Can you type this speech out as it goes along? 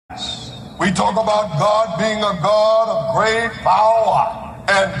We talk about God being a God of great power.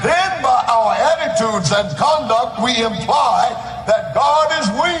 And then by our attitudes and conduct, we imply that God is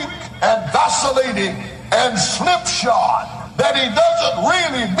weak and vacillating and slipshod, that he doesn't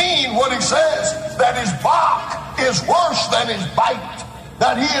really mean what he says, that his bark is worse than his bite,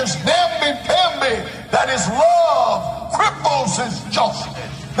 that he is namby-pamby, that his love cripples his justice,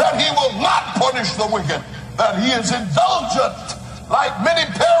 that he will not punish the wicked, that he is indulgent like many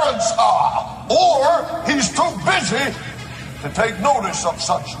parents are, or he's too busy to take notice of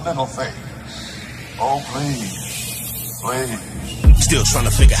such little things. Oh, please, please. Still trying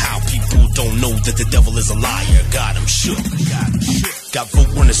to figure how people don't know that the devil is a liar. God, I'm shook. Got folk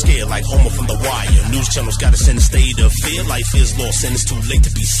running scared like Homer from The Wire. News channels got us in a state of fear. Life is lost and it's too late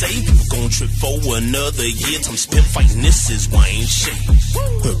to be saved. People gon' trip for another year. Time spent fighting, this is why I ain't shit.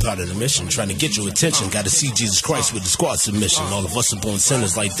 We're part of the mission, trying to get your attention. Gotta see Jesus Christ with the squad submission. All of us are born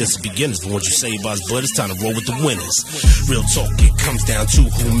sinners like this are beginners. The ones you saved by his blood, it's time to roll with the winners. Real talk, it comes down to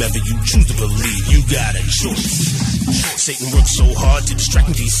whomever you choose to believe. You got a choice. Satan works so hard to distract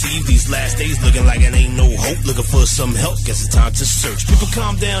and deceive. These last days looking like it ain't no hope. Looking for some help, guess it's time to search. People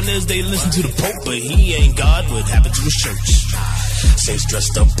calm down as they listen to the Pope, but he ain't God. What happened to his church? Saints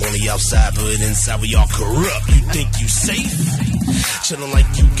dressed up on the outside, but inside we all corrupt. You think you safe? Chillin' like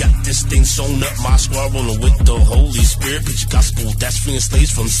you got this thing sewn up. My squad rolling with the Holy Spirit. Preach the gospel that's freeing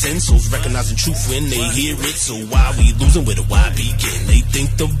slaves from sin. Souls recognizing truth when they hear it. So why we losing? Where do I begin? They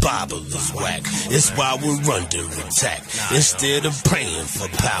think the Bible is whack. It's why we're under attack. Instead of praying for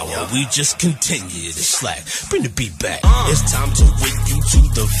power, we just continue to slack. Bring the beat back. It's time to wake you to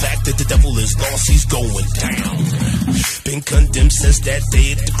the fact that the devil is lost. He's going down. Been condemned since that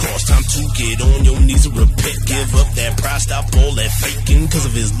day at the cross. Time to get on your knees and repent. Give up that pride, stop all that faking. Cause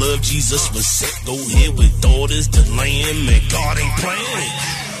of his love, Jesus was sent. Go ahead with daughters to land. Man, God ain't playing.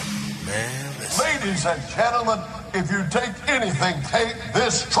 Man, ladies and gentlemen, if you take anything, take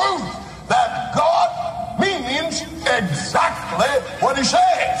this truth that God means exactly what he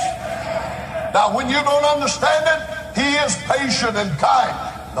says. Now, when you don't understand it, he is patient and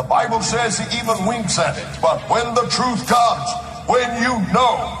kind. The Bible says he even winks at it. But when the truth comes, when you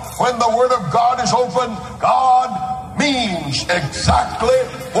know, when the word of God is open, God means exactly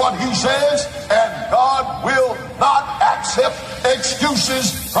what he says, and God will not accept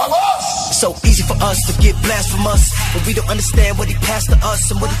excuses from us. So easy for us to get blasphemous, but we don't understand what he passed to us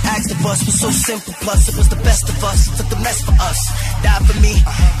and what he asked of us was so simple. Plus it was the best of us. He took the mess for us, died for me,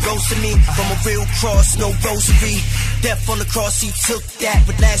 rose to me from a real cross, no rosary. Death on the cross, he took that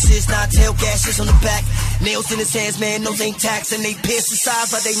with lashes, 9 tail gashes on the back, nails in his hands, man, those ain't tacks, and they pierce his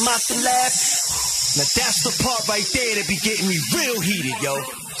sides while they mock and laugh. Now that's the part right there that be getting me real heated, yo.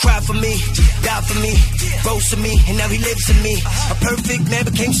 Cried for me, died for me, rose to me, and now he lives in me. A perfect man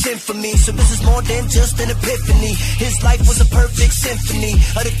became sin for me, so this is more than just an epiphany. His life was a perfect symphony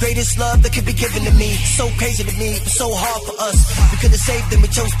of the greatest love that could be given to me. So crazy to me, it was so hard for us. We could have saved him, we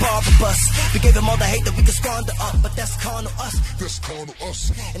chose Barnabas. We gave him all the hate that we could squander up, but that's carnal us. That's carnal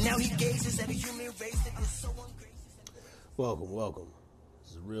us. And now he gazes at a human race that is so ungrateful. Welcome.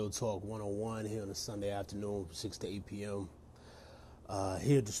 This is Real Talk 101 here on a Sunday afternoon from 6 to 8 p.m.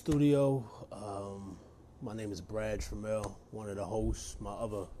 Here at the studio, my name is Brad Trammell, one of the hosts. My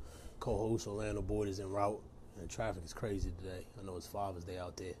other co-host, Orlando Boyd, is en route, and traffic is crazy today. I know it's Father's Day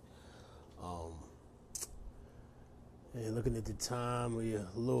out there. And looking at the time, we're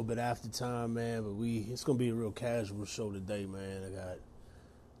a little bit after time, man, but it's going to be a real casual show today, man. I got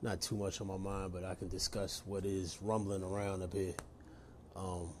not too much on my mind, but I can discuss what is rumbling around up here.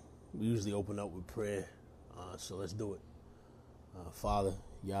 We usually open up with prayer, so let's do it. Father,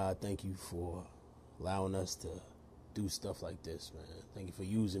 Yah, thank you for allowing us to do stuff like this, man. Thank you for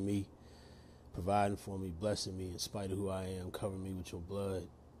using me, providing for me, blessing me in spite of who I am, covering me with your blood,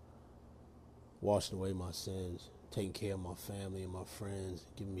 washing away my sins, taking care of my family and my friends,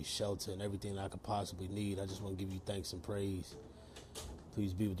 giving me shelter and everything I could possibly need. I just want to give you thanks and praise.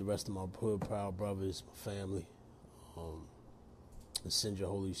 Please be with the rest of my poor, proud brothers, my family. And send your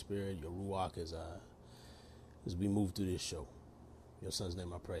Holy Spirit, your Ruach, as we move through this show. In your son's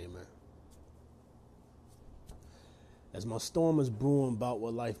name I pray, amen. As my storm is brewing about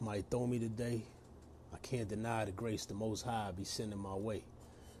what life might throw me today, I can't deny the grace the Most High be sending my way.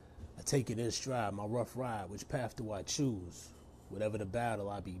 I take it in stride, my rough ride, which path do I choose? Whatever the battle,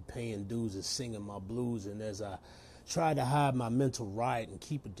 I be paying dues and singing my blues, and as I try to hide my mental riot and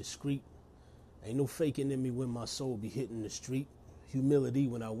keep it discreet, ain't no faking in me when my soul be hitting the street. Humility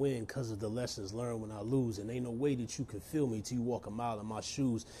when I win, cause of the lessons learned when I lose. And ain't no way that you can feel me till you walk a mile in my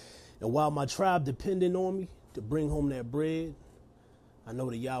shoes. And while my tribe depending on me to bring home that bread, I I know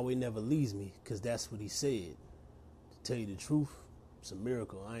that Yahweh never leaves me because that's what he said. To tell you the truth, it's a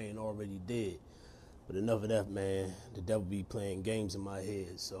miracle I ain't already dead. But enough of that, man. The devil be playing games in my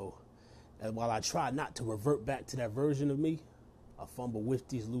head. So and while I try not to revert back to that version of me, I fumble with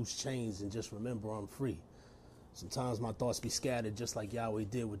these loose chains and just remember I'm free. Sometimes my thoughts be scattered just like Yahweh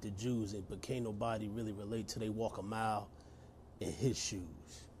did with the Jews, but can't nobody really relate till they walk a mile in his shoes.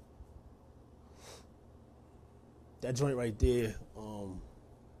 That joint right there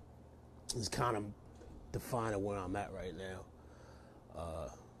is kind of defining where I'm at right now.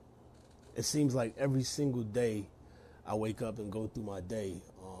 It seems like every single day I wake up and go through my day,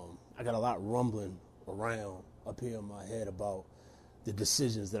 I got a lot rumbling around up here in my head about the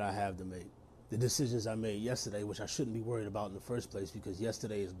decisions that I have to make. The decisions I made yesterday, which I shouldn't be worried about in the first place because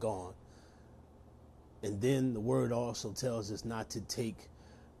yesterday is gone. And then the word also tells us not to take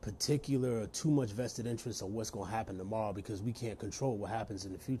particular or too much vested interest on what's going to happen tomorrow because we can't control what happens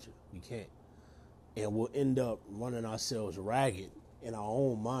in the future. We can't. And we'll end up running ourselves ragged in our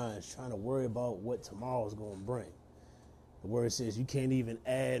own minds trying to worry about what tomorrow's going to bring. The word says you can't even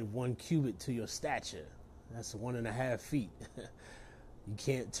add 1 cubit to your stature. That's 1.5 feet. You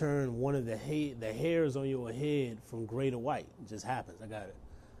can't turn one of the hairs on your head from gray to white. It just happens. I got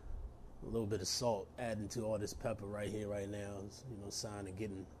a little bit of salt adding to all this pepper right here, right now. It's, sign of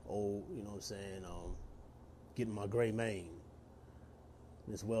getting old, you know what I'm saying? Getting my gray mane.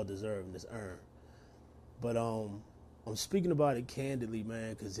 It's well deserved and it's earned. But I'm speaking about it candidly,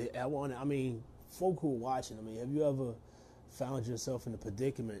 man, because folk who are watching, have you ever found yourself in a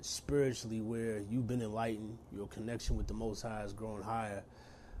predicament spiritually where you've been enlightened, your connection with the Most High has grown higher,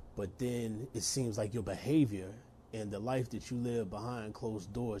 but then it seems like your behavior and the life that you live behind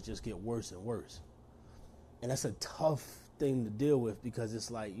closed doors just get worse and worse? And that's a tough thing to deal with because it's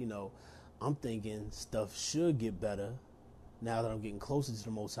like, I'm thinking stuff should get better now that I'm getting closer to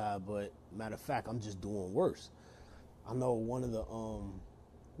the Most High, but matter of fact, I'm just doing worse. I know one of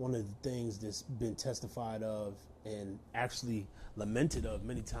the things that's been testified of and actually lamented of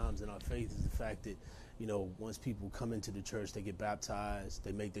many times in our faith is the fact that, once people come into the church, they get baptized,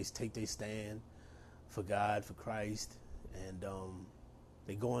 they take their stand for God, for Christ, and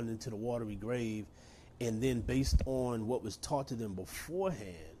they go on into the watery grave, and then based on what was taught to them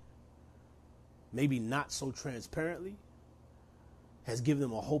beforehand, maybe not so transparently, has given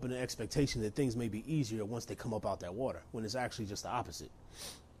them a hope and an expectation that things may be easier once they come up out that water, when it's actually just the opposite.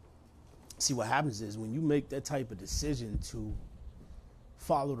 See, what happens is when you make that type of decision to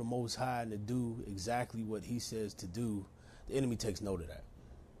follow the Most High and to do exactly what he says to do, the enemy takes note of that.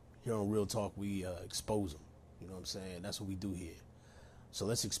 Here on Real Talk, we expose them. You know what I'm saying? That's what we do here. So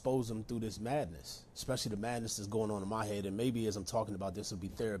let's expose them through this madness, especially the madness that's going on in my head. And maybe as I'm talking about this, it'll be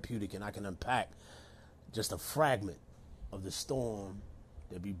therapeutic and I can unpack just a fragment of the storm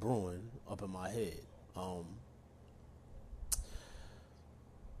that be brewing up in my head.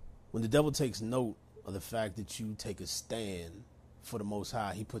 When the devil takes note of the fact that you take a stand for the Most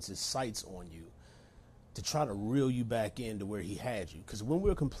High, he puts his sights on you to try to reel you back into where he had you. Because when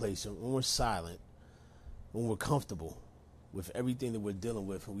we're complacent, when we're silent, when we're comfortable with everything that we're dealing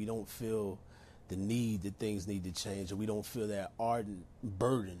with, and we don't feel the need that things need to change, and we don't feel that ardent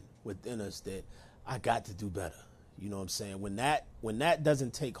burden within us that I got to do better. You know what I'm saying? When that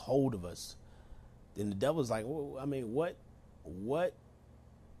doesn't take hold of us, then the devil's like, well,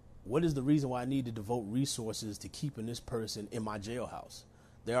 what is the reason why I need to devote resources to keeping this person in my jailhouse?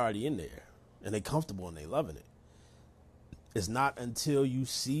 They're already in there, and they're comfortable, and they're loving it. It's not until you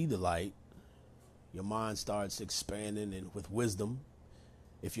see the light, your mind starts expanding, and with wisdom,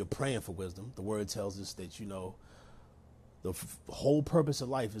 if you're praying for wisdom, the word tells us that, the whole purpose of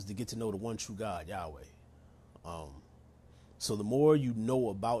life is to get to know the one true God, Yahweh. So the more you know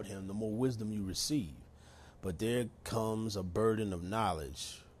about him, the more wisdom you receive. But there comes a burden of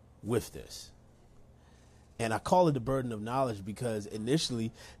knowledge with this. And I call it the burden of knowledge because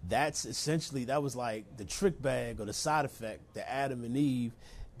initially that was like the trick bag or the side effect that Adam and Eve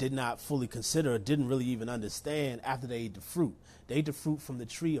did not fully consider, or didn't really even understand after they ate the fruit. They ate the fruit from the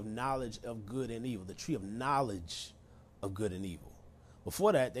tree of knowledge of good and evil, the tree of knowledge of good and evil.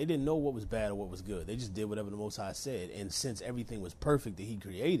 Before that, they didn't know what was bad or what was good. They just did whatever the Most High said. And since everything was perfect that he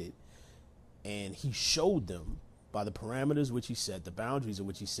created, and he showed them by the parameters which he set, the boundaries of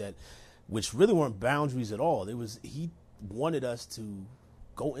which he set, which really weren't boundaries at all. He wanted us to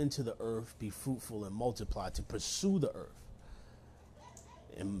go into the earth, be fruitful and multiply, to pursue the earth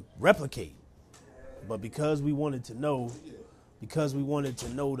and replicate. But because we wanted to know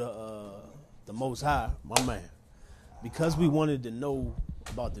the Most High, my man, because we wanted to know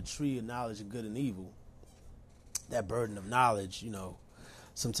about the tree of knowledge of good and evil, that burden of knowledge,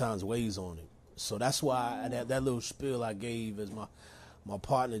 sometimes weighs on him. So that's why that little spiel I gave as my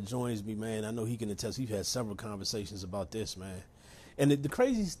partner joins me, man. I know he can attest. We've had several conversations about this, man. And the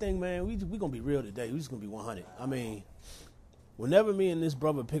craziest thing, man, we going to be real today. We just going to be 100. I mean, whenever me and this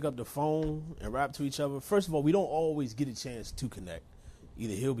brother pick up the phone and rap to each other, first of all, we don't always get a chance to connect.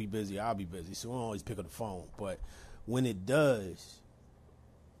 Either he'll be busy or I'll be busy, so we don't always pick up the phone. But when it does,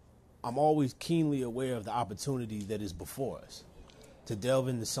 I'm always keenly aware of the opportunity that is before us to delve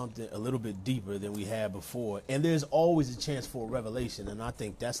into something a little bit deeper than we had before. And there's always a chance for a revelation, and I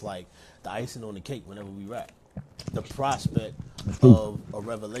think that's like the icing on the cake whenever we rap. The prospect of a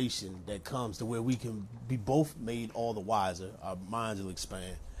revelation that comes to where we can be both made all the wiser. Our minds will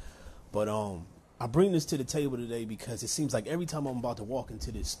expand. But I bring this to the table today because it seems like every time I'm about to walk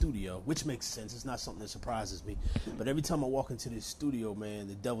into this studio, which makes sense, it's not something that surprises me, but every time I walk into this studio, man,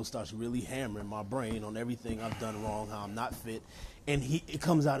 the devil starts really hammering my brain on everything I've done wrong, how I'm not fit, and it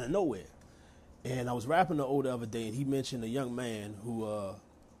comes out of nowhere. And I was rapping to O the other day, and he mentioned a young man who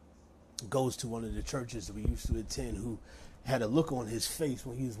goes to one of the churches that we used to attend, who had a look on his face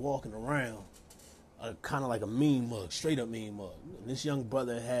when he was walking around, kind of like a mean mug, straight up mean mug. And this young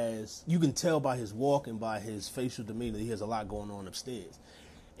brother has, you can tell by his walk and by his facial demeanor, he has a lot going on upstairs.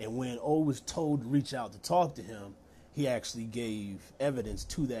 And when O was told to reach out to talk to him, he actually gave evidence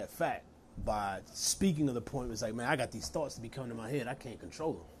to that fact by speaking of the point. It was like, man, I got these thoughts to be coming to my head. I can't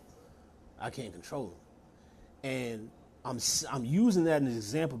control them. I can't control them. And I'm using that as an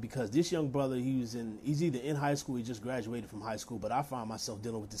example because this young brother, he's either in high school, he just graduated from high school, but I find myself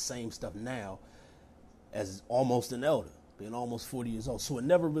dealing with the same stuff now as almost an elder, being almost 40 years old. So it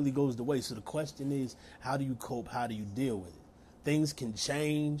never really goes to waste. So the question is, how do you cope? How do you deal with it? Things can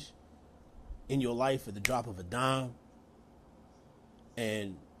change in your life at the drop of a dime.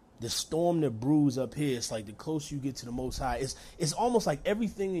 And the storm that brews up here, it's like the closer you get to the Most High, it's almost like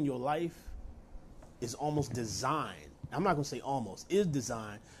everything in your life is almost designed. I'm not going to say almost, is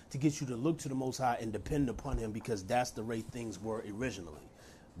designed to get you to look to the Most High and depend upon him because that's the way things were originally.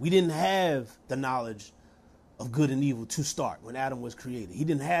 We didn't have the knowledge of good and evil to start when Adam was created. He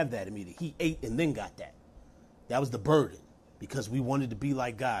didn't have that immediately. He ate and then got that. That was the burden because we wanted to be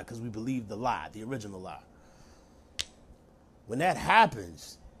like God because we believed the lie, the original lie. When that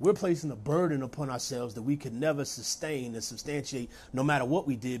happens, we're placing a burden upon ourselves that we could never sustain and substantiate no matter what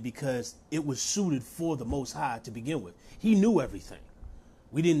we did because it was suited for the Most High to begin with. He knew everything.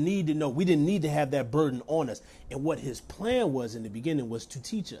 We didn't need to know. We didn't need to have that burden on us. And what his plan was in the beginning was to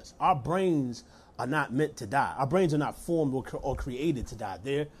teach us. Our brains are not meant to die. Our brains are not formed or created to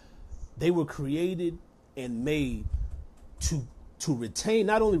die. They were created and made to retain,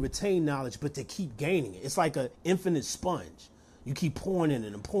 not only retain knowledge, but to keep gaining it. It's like an infinite sponge. You keep pouring in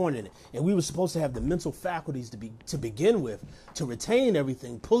it and pouring in it. And we were supposed to have the mental faculties to begin with, to retain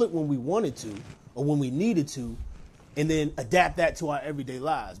everything, pull it when we wanted to or when we needed to, and then adapt that to our everyday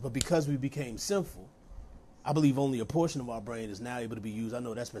lives. But because we became sinful, I believe only a portion of our brain is now able to be used. I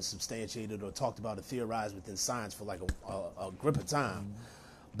know that's been substantiated or talked about or theorized within science for like a grip of time.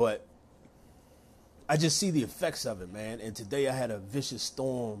 But I just see the effects of it, man. And today I had a vicious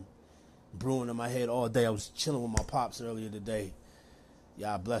storm brewing in my head all day. I was chilling with my pops earlier today.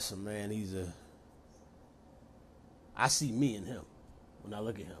 Yeah, bless him, man. I see me in him when I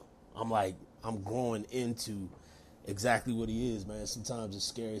look at him. I'm growing into exactly what he is, man. Sometimes it's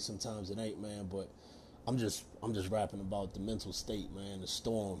scary, sometimes it ain't, man. But I'm just rapping about the mental state, man, the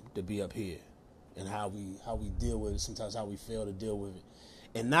storm to be up here and how we deal with it, sometimes how we fail to deal with it.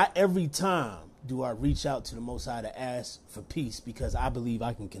 And not every time do I reach out to the Most High to ask for peace because I believe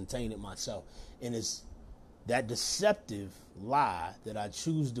I can contain it myself. And it's that deceptive lie that I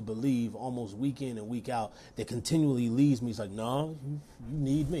choose to believe almost week in and week out that continually leads me. It's like, no, you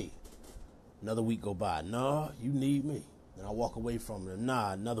need me. Another week go by. No, you need me. And I walk away from it.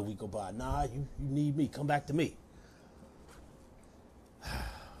 Nah, another week go by. Nah, you need me. Come back to me.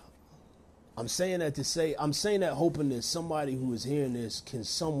 I'm saying that hoping that somebody who is hearing this can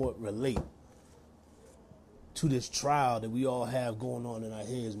somewhat relate to this trial that we all have going on in our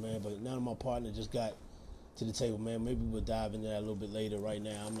heads, man. But now my partner just got to the table, man. Maybe we'll dive into that a little bit later. Right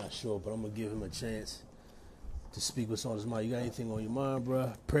now, I'm not sure, but I'm going to give him a chance to speak what's on his mind. You got anything on your mind,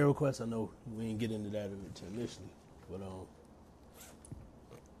 bro? Prayer requests? I know we didn't get into that initially, but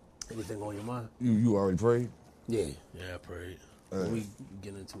anything on your mind? You already prayed? Yeah, I prayed. We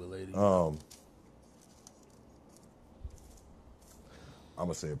get into it later. I'm going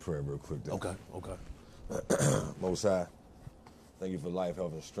to say a prayer real quick, though. Okay. Most High, thank you for life,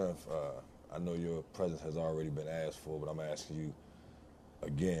 health, and strength. I know your presence has already been asked for, but I'm asking you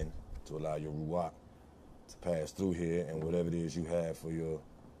again to allow your Ruach to pass through here, and whatever it is you have for your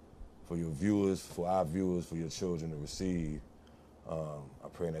viewers, for our viewers, for your children to receive, I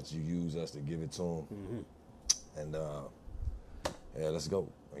pray that you use us to give it to them. Mm-hmm. And yeah, let's go.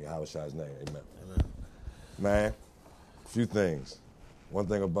 In Yahweh's name, amen. Amen. Man, a few things. One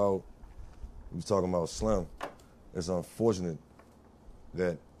thing about, we was talking about Slim, it's unfortunate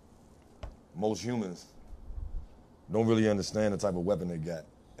that most humans don't really understand the type of weapon they got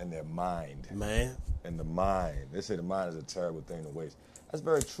in their mind. Man. And the mind. They say the mind is a terrible thing to waste. That's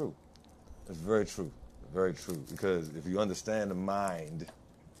very true. It's very true. Very true. Because if you understand the mind,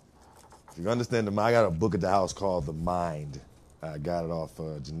 I got a book at the house called The Mind. I got it off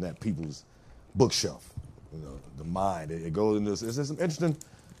Jeanette Peoples' bookshelf. You know, the mind. It goes into this. It's some interesting,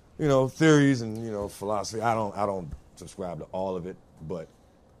 theories and philosophy. I don't subscribe to all of it, but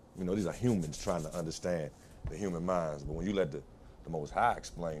these are humans trying to understand the human minds. But when you let the Most High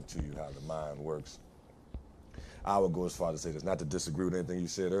explain to you how the mind works, I would go as far as to say this, not to disagree with anything you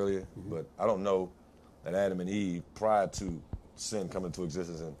said earlier, but I don't know that Adam and Eve, prior to sin coming into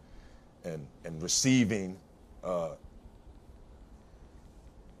existence and receiving, or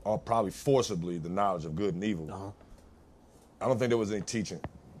probably forcibly, the knowledge of good and evil, I don't think there was any teaching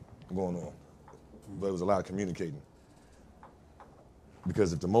going on, but there was a lot of communicating.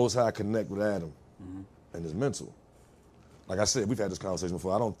 Because if the Most High connect with Adam and his mental, like I said, we've had this conversation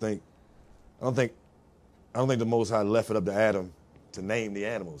before. I don't think the Most High left it up to Adam to name the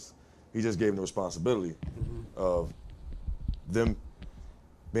animals. He just gave him the responsibility of them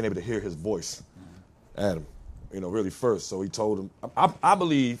being able to hear his voice, Adam, really first. So he told him, I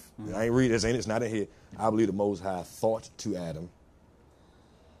believe, I ain't read this, it's not in here, I believe the Most High thought to Adam,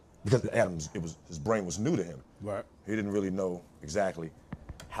 because his brain was new to him. Right. He didn't really know exactly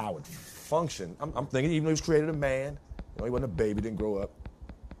how it functioned. I'm thinking even though he was created a man, he wasn't a baby, didn't grow up.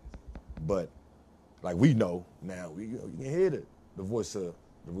 But like we know now, you can hear the voice of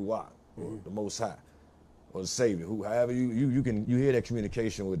the Ruach, or the Most High, or the Savior, however you hear that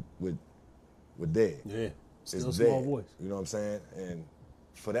communication with Dad. Yeah, still it's a small Dad, voice. You know what I'm saying? And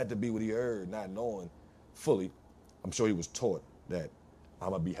for that to be what he heard, not knowing fully, I'm sure he was taught that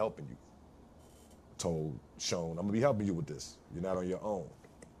I'm gonna be helping you. Shown, I'm gonna be helping you with this. You're not on your own.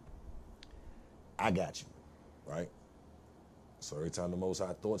 I got you, right? So every time the Most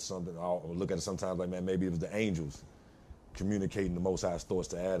High thought something, I'll look at it sometimes like, man, maybe it was the angels communicating the Most High's thoughts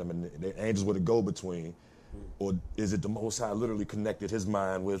to Adam, and the angels were the go-between, or is it the Most High literally connected his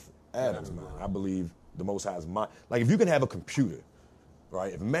mind with Adam's mind? I believe the Most High's mind. Like if you can have a computer,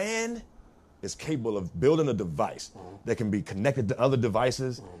 right? If man is capable of building a device that can be connected to other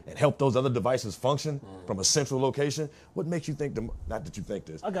devices and help those other devices function from a central location, what makes you think, not that you think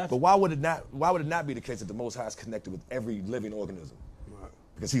this, but why would it not be the case that the Most High is connected with every living organism? Right.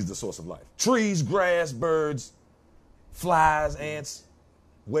 Because he's the source of life. Trees, grass, birds, flies, ants,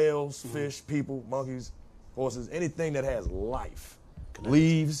 whales, fish, people, monkeys, horses, anything that has life,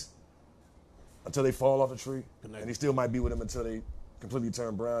 leaves until they fall off a tree, and he still might be with them until they completely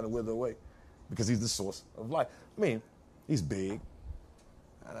turn brown and wither away. Because he's the source of life. I mean, he's big.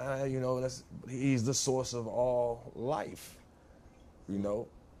 He's the source of all life. Not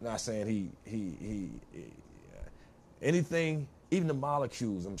saying he anything, even the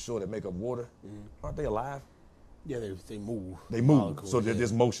molecules, I'm sure, that make up water, aren't they alive? Yeah, they move. They move. So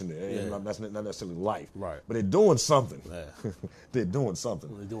there's motion there. Yeah. That's not necessarily life. Right. But they're doing something. Yeah. They're doing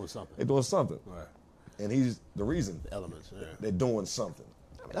something. They're doing something. Right. And he's the reason. The elements. Yeah. They're doing something.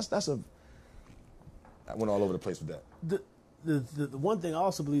 I mean, I went all over the place with that. The one thing I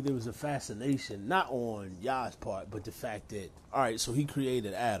also believe there was a fascination, not on Yah's part, but the fact that, all right, so he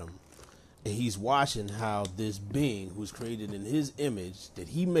created Adam, and he's watching how this being who's created in his image that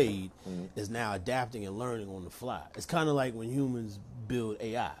he made is now adapting and learning on the fly. It's kind of like when humans build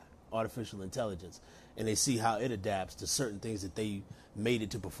AI, artificial intelligence, and they see how it adapts to certain things that they made it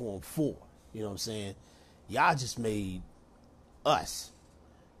to perform for. You know what I'm saying? Yah just made us.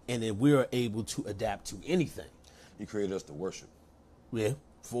 And then we're able to adapt to anything. He created us to worship. Yeah,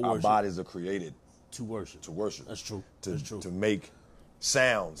 for Our worship. bodies are created to worship. To worship. That's true. To make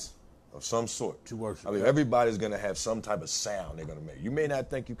sounds of some sort. To worship. I mean, everybody's going to have some type of sound they're going to make. You may not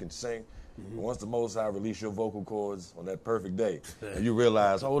think you can sing, but once the Most High release your vocal cords on that perfect day, and you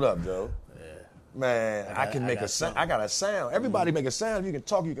realize, hold up, Joe. Yeah. Man, I can make a sound. I got a sound. Everybody make a sound. You can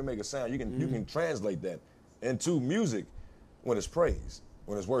talk, you can make a sound. You can translate that into music when it's praise.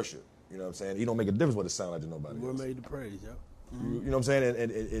 When it's worship, you know what I'm saying? He don't make a difference what it sounds like to nobody else. We're made to praise, yo. You know what I'm saying?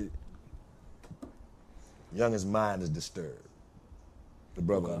 And Young's mind is disturbed. The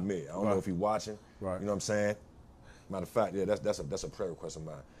brother and me. I don't know if he's watching. Right. You know what I'm saying? Matter of fact, yeah, that's a prayer request of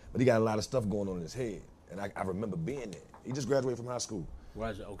mine. But he got a lot of stuff going on in his head. And I remember being there. He just graduated from high school.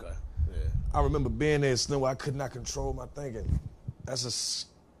 Roger, okay. Yeah. I remember being there and still I could not control my thinking. That's a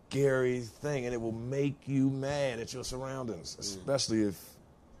scary thing, and it will make you mad at your surroundings, especially if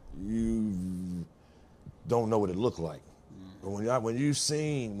you don't know what it looked like. But when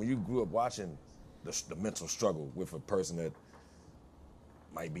you grew up watching the mental struggle with a person that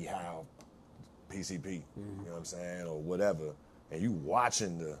might be high off PCP, you know what I'm saying, or whatever, and you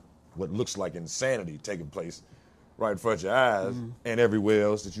watching what looks like insanity taking place right in front of your eyes, and everywhere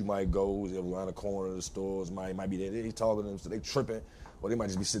else that you might go, around the corner of the stores, might be there, they talking to them, so they tripping, or they might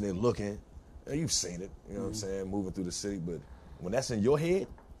just be sitting there looking. And you've seen it, you know what I'm saying, moving through the city, but when that's in your head,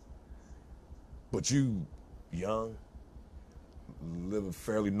 but you young, live a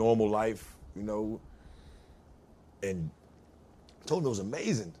fairly normal life, you know, and told him it was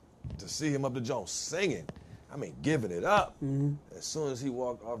amazing to see him up the joint singing. I mean, giving it up. As soon as he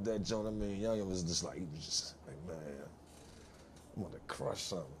walked off that joint, I mean, Youngin was just like, man, I'm gonna crush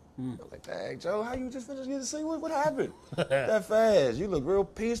something. I was like, dang, Joe, how you just finished getting to sing? What happened? That fast. You look real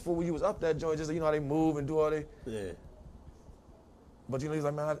peaceful when you was up that joint, just, you know how they move and do all that. Yeah. But, you know, he's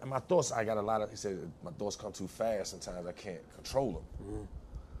like, man, my thoughts, I got a lot of, he said, my thoughts come too fast. Sometimes I can't control them.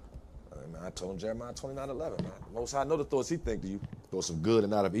 I told him Jeremiah 29:11, man. Most High know the thoughts he think to you, thoughts of good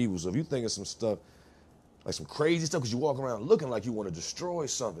and not of evil. So if you thinking some stuff, like some crazy stuff, because you walk around looking like you want to destroy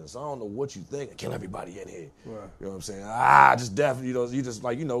something. So I don't know what you think. Kill everybody in here. Right. You know what I'm saying? Just definitely, you know, you just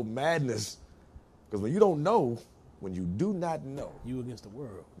like, you know, madness. Because when you don't know, when you do not know. You against the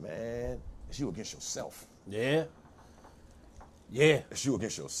world. Man, it's you against yourself. Yeah. Yeah. It's you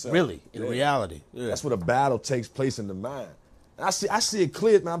against yourself. Really, in reality. Yeah. That's where the battle takes place in the mind. And I see it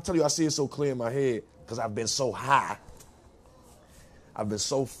clear, man. I'm telling you, I see it so clear in my head because I've been so high. I've been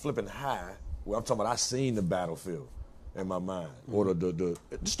so flipping high. Well, I'm talking about I seen the battlefield in my mind, or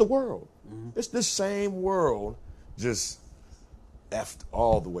just the world. It's this same world, just effed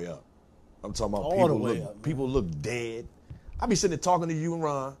all the way up. I'm talking about people look dead. I be sitting there talking to you and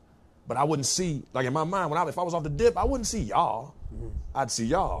Ron, but I wouldn't see, like in my mind, if I was off the dip, I wouldn't see y'all. I'd see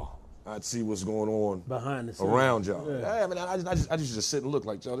y'all. I'd see what's going on behind the scenes, around y'all. Yeah, I mean, I just sit and look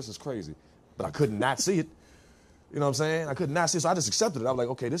like, Joe, this is crazy, but I could not see it. You know what I'm saying? I could not see it, so I just accepted it. I was like,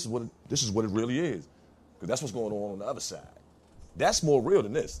 okay, this is what it really is, because that's what's going on the other side. That's more real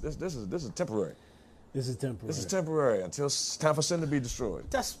than this. This is temporary. This is temporary. This is temporary until it's time for sin to be destroyed.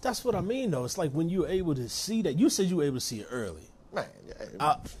 That's what I mean, though. It's like when you're able to see that. You said you were able to see it early. Man,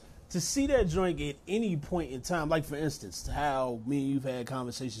 yeah. To see that joint at any point in time, like for instance, how me and you've had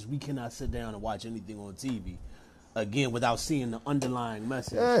conversations, we cannot sit down and watch anything on TV again without seeing the underlying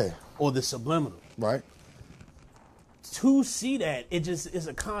message or the subliminal. Right. To see that, it just is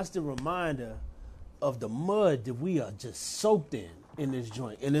a constant reminder of the mud that we are just soaked in this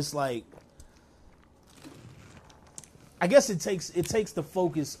joint. And it's like, I guess it takes the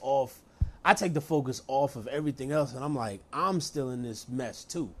focus off. I take the focus off of everything else, and I'm like, I'm still in this mess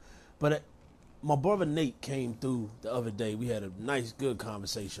too. But my brother Nate came through the other day. We had a nice, good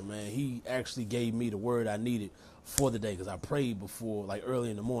conversation, man. He actually gave me the word I needed for the day, because I prayed before, like early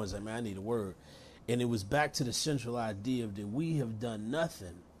in the morning, like, man, I need a word. And it was back to the central idea of that we have done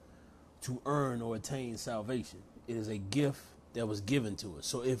nothing to earn or attain salvation. It is a gift that was given to us.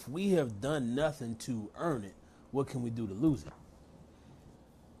 So if we have done nothing to earn it, what can we do to lose it?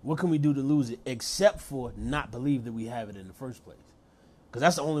 What can we do to lose it except for not believe that we have it in the first place? Because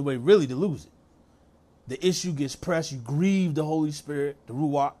that's the only way really to lose it. The issue gets pressed. You grieve the Holy Spirit, the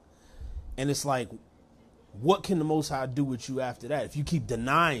Ruach. And it's like, what can the Most High do with you after that? If you keep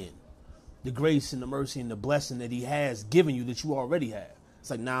denying the grace and the mercy and the blessing that he has given you that you already have.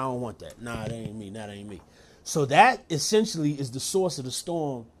 It's like, nah, I don't want that. Nah, that ain't me. Nah, that ain't me. So that essentially is the source of the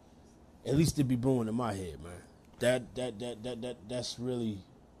storm, at least to be brewing in my head, man. That's really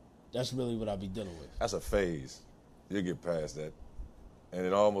what I be dealing with. That's a phase. You'll get past that. And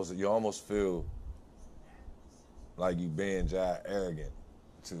you almost feel like you being arrogant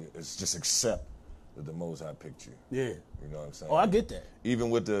it's just accept that the Most High picked you. Yeah. You know what I'm saying? Oh, I get that. Even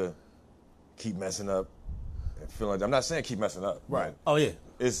with the keep messing up and feeling like, I'm not saying keep messing up. Right. Oh, yeah.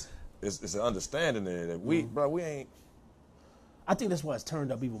 It's an understanding there that we ain't. I think that's why it's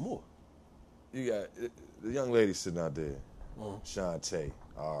turned up even more. You got the young lady sitting out there, Shantae,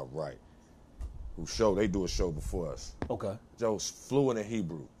 all right, they do a show before us. Okay. Joe's fluent in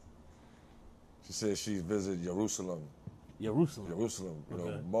Hebrew. She said she's visited Jerusalem. You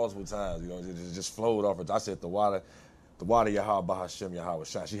know, multiple times. You know, it just flowed off. I said the water Yahweh Bahashem Yahweh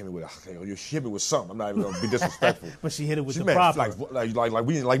Shah. She hit me with something. I'm not even gonna be disrespectful. But she hit it with the proper. Like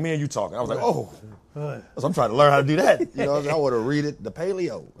me and you talking. I was like, oh. So I'm trying to learn how to do that. You know, I want to read it, the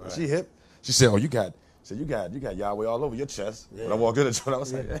paleo. Right. She said, oh, you got said, you got Yahweh all over your chest. Yeah. When I walked in the joint, I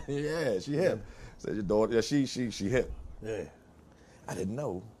was like, yeah, she hip. I said, your daughter, yeah, she hip. Yeah. I didn't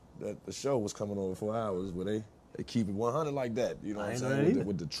know that the show was coming on 4 hours where they keep it 100 like that. You know what I'm saying?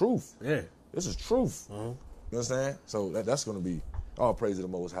 With the truth. Yeah. This is truth. Uh-huh. You understand? So that's going to be all praise to the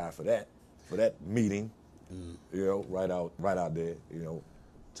Most High for that meeting. You know, right out there. You know,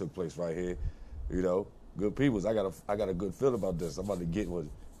 took place right here. You know, good peoples. I got a good feel about this. I'm about to get what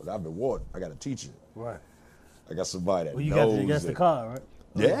I've been wanting. I got to teach it. Right. I got somebody that well, you knows got the car, right?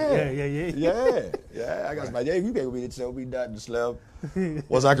 Yeah. Yeah. I got somebody. Yeah, you can't read it. Tell me nothing, Slab.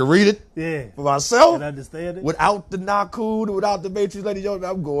 Once I can read it, for myself, and understand it without the Nakud, without the Matrix, lady,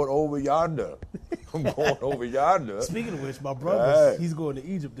 I'm going over yonder. Speaking of which, my brother, he's going to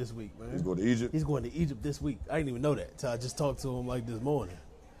Egypt this week, man. He's going to Egypt? He's going to Egypt this week. I didn't even know that until I just talked to him like this morning.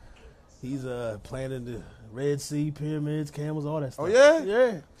 He's planning the Red Sea, pyramids, camels, all that stuff. Oh, yeah?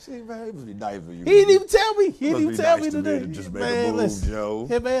 Yeah. See, man, it must be nice for you. He didn't even tell me. He didn't even tell me to today. To just make man, a move, listen, Joe.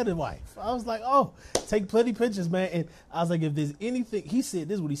 Him and his wife. I was like, oh, take plenty pictures, man. And I was like, if there's anything, he said,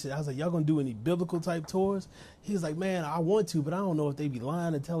 this is what he said. I was like, y'all going to do any biblical type tours? He was like, man, I want to, but I don't know if they be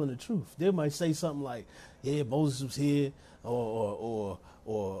lying and telling the truth. They might say something like, yeah, Moses was here, or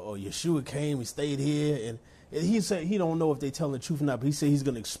Yeshua came and stayed here, and he said he don't know if they telling the truth or not, but he said he's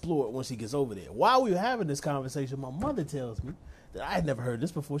going to explore it once he gets over there. While we were having this conversation, my mother tells me that I had never heard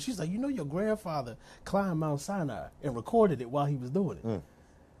this before. She's like, you know, your grandfather climbed Mount Sinai and recorded it while he was doing it.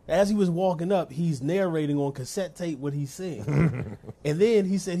 As he was walking up, he's narrating on cassette tape what he's saying. And then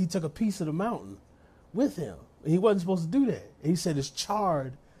he said he took a piece of the mountain with him. And he wasn't supposed to do that. And he said it's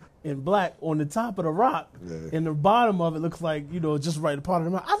charred in black on the top of the rock, and the bottom of it looks like, you know, just right a part of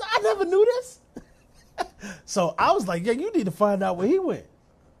the mountain. I never knew this. So I was like, yeah, you need to find out where he went.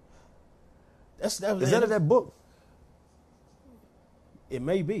 Is that in that book? It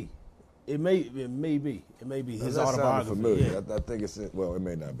may be. It may be his autobiography. Familiar. Yeah. I think it's it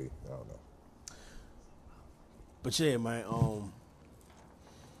may not be. I don't know. But yeah, man.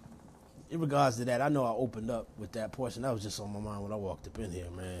 In regards to that, I know I opened up with that portion. That was just on my mind when I walked up in here,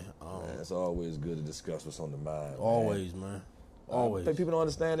 man. Man, it's always good to discuss what's on the mind. Always, man. Always. People don't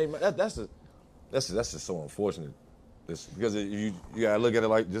understand. That's just so unfortunate. Because you gotta look at it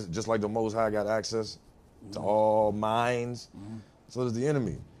like just like the Most High got access to all minds. So does the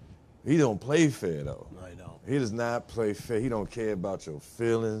enemy. He don't play fair though. No, he don't. He does not play fair. He don't care about your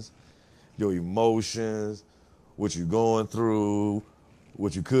feelings, your emotions, what you're going through,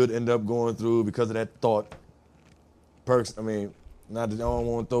 what you could end up going through because of that thought. I mean, not that I don't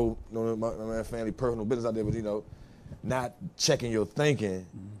want to throw my family personal business out there, but you know, not checking your thinking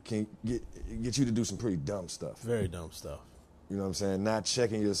can get you to do some pretty dumb stuff. Very dumb stuff. You know what I'm saying? Not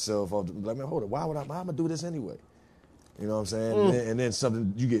checking yourself off. Like, man, hold it. Why am I going to do this anyway? You know what I'm saying? And then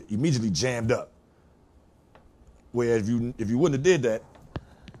something, you get immediately jammed up. Whereas if you wouldn't have did that,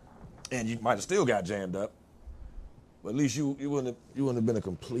 and you might have still got jammed up, but at least you wouldn't have been a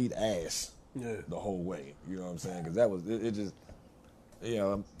complete ass the whole way. You know what I'm saying? Because that was, it just, you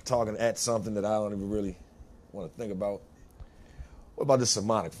know, I'm talking at something that I don't even really want to think about. What about this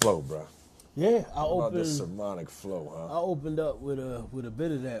sermonic flow, bro? Yeah, What about this sermonic flow, huh? I opened up with a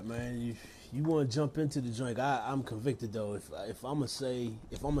bit of that, man. You want to jump into the joint? I'm convicted though. If I'm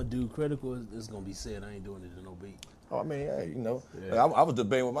gonna do critical, it's gonna be said. I ain't doing it to no beat. Oh, I mean, hey, you know, I was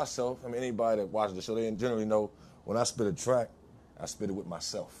debating with myself. I mean, anybody that watches the show, they generally know when I spit a track, I spit it with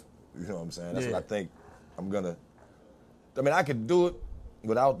myself. You know what I'm saying? That's what I think I'm gonna. I mean, I could do it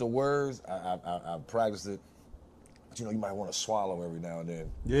without the words. I practiced it. But, you know, you might want to swallow every now and then.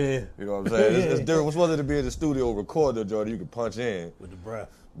 Yeah. You know what I'm saying? It's different. What's one to be in the studio recorder, Jordan, you can punch in. With the breath.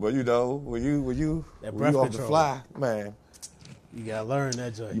 But, you know, when you off the fly, man. You got to learn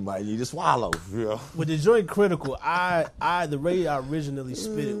that joint. You might need to swallow, you know. With the joint critical, the way I originally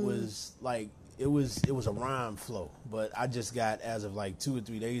spit it was like, it was a rhyme flow. But I just got, as of like 2 or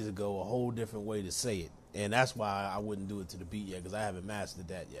 3 days ago, a whole different way to say it. And that's why I wouldn't do it to the beat yet, because I haven't mastered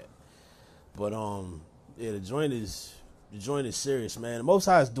that yet. But, yeah, the joint is serious, man. The Most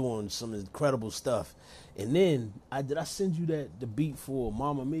High is doing some incredible stuff. And then did I send you the beat for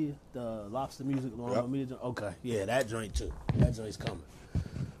Mamma Mia, the lobster music, Mamma Mia joint? Okay, yeah, that joint too. That joint's coming.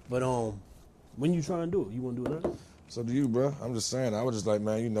 But when you try and do it, you want to do it now? So do you, bro? I'm just saying. I was just like,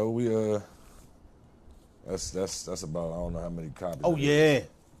 man, you know, we that's about I don't know how many copies. Oh yeah.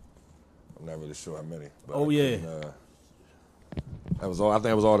 I'm not really sure how many. But that was all. I think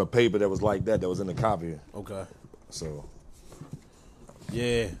it was all the paper that was like that was in the copy. Okay. So.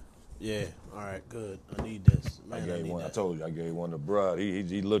 Yeah. All right. Good. I need this. Man, I gave one. That. I told you. I gave one to Bruh.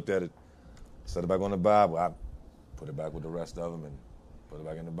 He looked at it, set it back on the Bible. I put it back with the rest of them and put it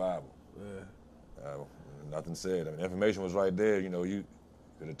back in the Bible. Yeah. Nothing said. I mean, information was right there. You know, you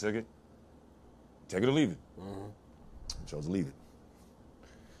could have took it. Take it or leave it. You chose to leave it.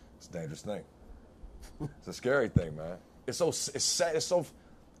 It's a dangerous thing. It's a scary thing, man. It's sad. It's so.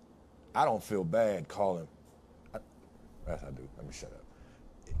 I don't feel bad calling. Yes, I do. Let me shut up.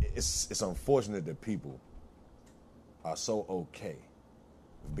 It's unfortunate that people are so okay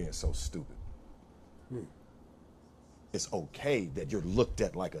with being so stupid. It's okay that you're looked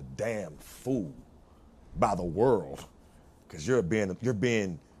at like a damn fool by the world because you're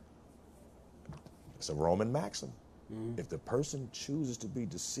being. It's a Roman maxim. If the person chooses to be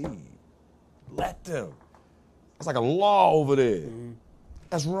deceived, let them. It's like a law over there.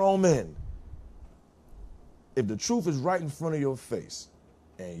 That's Roman. If the truth is right in front of your face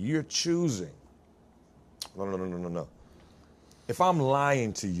and you're choosing, no. If I'm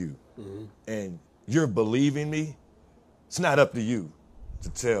lying to you and you're believing me, it's not up to you to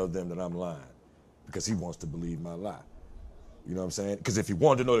tell them that I'm lying because he wants to believe my lie. You know what I'm saying? Because if he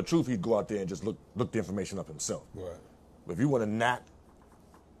wanted to know the truth, he'd go out there and just look the information up himself. Right. But if you want to not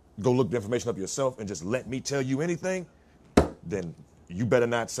go look the information up yourself and just let me tell you anything, then you better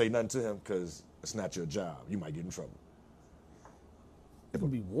not say nothing to him because it's not your job. You might get in trouble. He can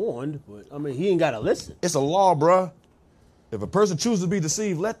be warned, but I mean, he ain't got to listen. It's a law, bruh. If a person chooses to be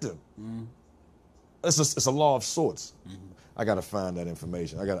deceived, let them. It's a law of sorts. I got to find that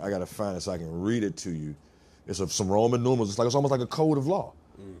information. I got to find it so I can read it to you. It's some Roman numerals. It's almost like a code of law.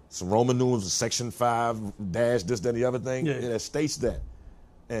 Some Roman numerals, section 5 dash this, that, and the other thing. Yeah, that states that.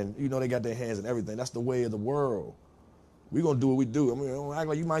 And you know they got their hands in everything. That's the way of the world. We're gonna do what we do. I mean, don't act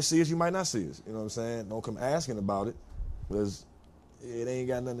like you might see us, you might not see us. You know what I'm saying? Don't come asking about it, because it ain't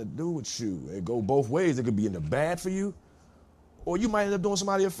got nothing to do with you. It go both ways. It could be in the bad for you, or you might end up doing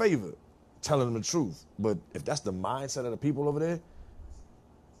somebody a favor, telling them the truth. But if that's the mindset of the people over there,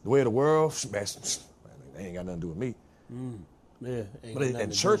 the way of the world, man, they ain't got nothing to do with me. Yeah, but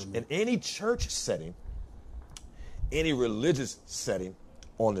in church, in any church setting, any religious setting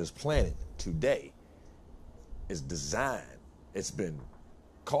on this planet today is designed, it's been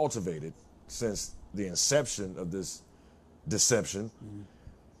cultivated since the inception of this deception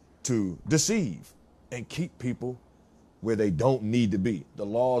to deceive and keep people where they don't need to be. The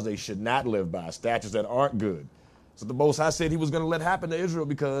laws they should not live by, statutes that aren't good. So the Most High said he was going to let happen to Israel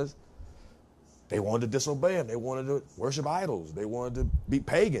because they wanted to disobey him. They wanted to worship idols. They wanted to be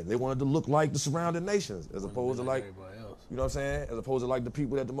pagan. They wanted to look like the surrounding nations as opposed to like, you know what I'm saying? As opposed to like the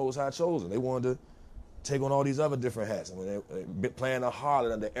people that the Most High chosen. They wanted to take on all these other different hats. And when they playing a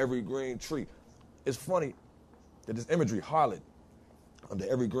harlot under every green tree. It's funny that this imagery, harlot, under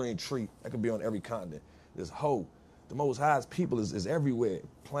every green tree, that could be on every continent. This hoe, the Most High's people is everywhere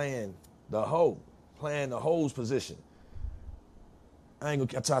playing the hoe, playing the hoe's position. I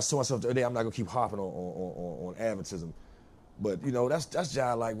told myself the other day, I'm not gonna keep harping on Adventism, but you know that's just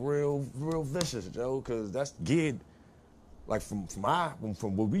like real vicious, Joe, because that's geared like from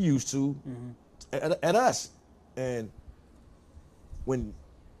what we used to at us, and when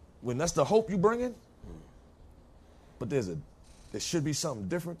that's the hope you bring in, but there should be something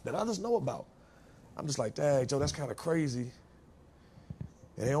different that others know about. I'm just like, dang, Joe, that's kind of crazy,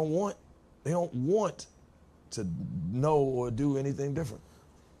 and they don't want to know or do anything different.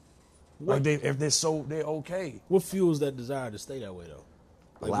 Like if they're okay. What fuels that desire to stay that way though?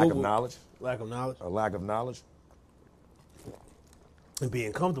 Like lack of knowledge. Lack of knowledge. A lack of knowledge. And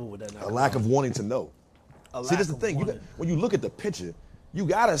being comfortable with that. A lack of wanting to know. See, that's the thing. When you look at the picture, you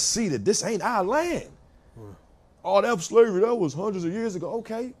gotta see that this ain't our land. Oh, that was slavery. That was hundreds of years ago.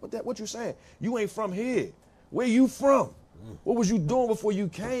 Okay, what you saying? You ain't from here. Where you from? What was you doing before you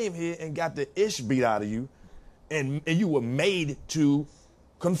came here and got the ish beat out of you? And you were made to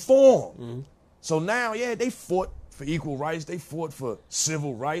conform. So now, yeah, they fought for equal rights. They fought for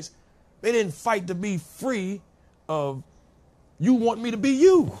civil rights. They didn't fight to be free of you want me to be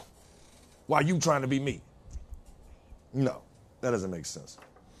you while you trying to be me. No, that doesn't make sense.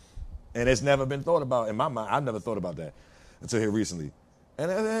 And it's never been thought about in my mind. I never thought about that until here recently. And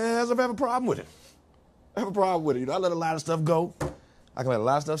I have a problem with it. I have a problem with it. You know, I let a lot of stuff go. I can let a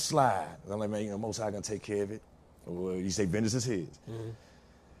lot of stuff slide. And I'm like, man, you know, Most High gonna take care of it. Or you say vengeance is his.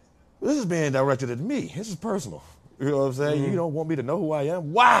 This is being directed at me. This is personal. You know what I'm saying? You don't want me to know who I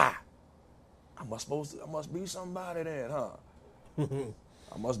am. Why? I must be somebody then, huh?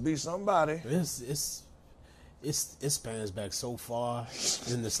 I must be somebody. It spans back so far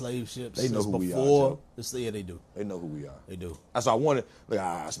in the slave ships. They know who we are. Yeah, they do. They know who we are. They do. That's why I wanted. Like,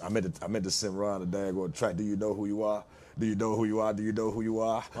 I meant to send Ron a daggone track. Do you know who you are? Do you know who you are? Do you know who you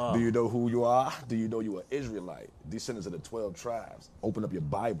are? Do you know who you are? Do you know you are Israelite? Descendants of the 12 tribes. Open up your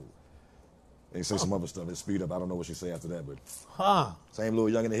Bible. And say some other stuff and speed up. I don't know what she say after that, but Huh. same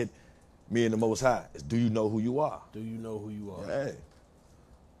little youngin' that hit me in the Most High is, do you know who you are? Do you know who you are? Hey,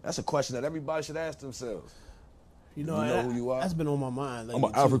 that's a question that everybody should ask themselves. You know who you are? That's been on my mind lately.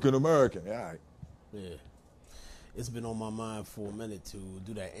 I'm an African American. Yeah, all right. Yeah. It's been on my mind for a minute to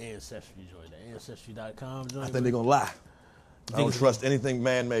do that ancestry joint, the ancestry.com joint. I think they're gonna lie. I don't trust anything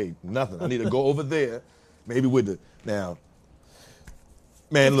man-made. Nothing. I need to go over there, maybe with the now.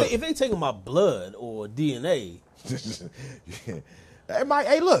 Man, look. If they taking my blood or DNA,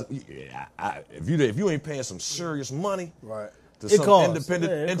 Hey, look. If you ain't paying some serious money, right? To It some costs.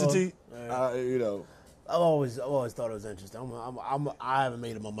 independent Yeah, it entity, costs. you know. I've always thought it was interesting. I haven't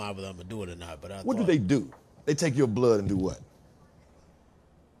made up my mind whether I'm gonna do it or not. But What do they do? They take your blood and do what?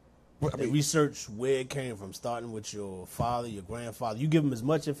 They research where it came from, starting with your father, your grandfather. You give them as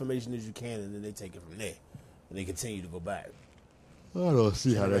much information as you can, and then they take it from there, and they continue to go back. I don't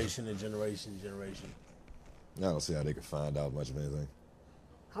see Generation and generation and generation. I don't see how they can find out much of anything.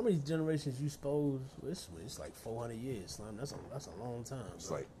 How many generations you suppose? It's like 400 years, Slim. That's a long time. It's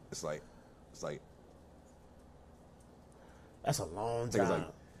bro. like. That's a long think it's time.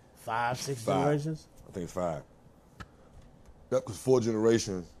 like 5-6 5. generations. I think it's 5. Yep, because 4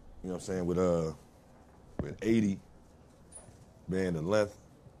 generations. You know what I'm saying? With 80 being the length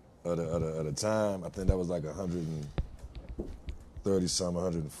of the time, I think that was like 130 something,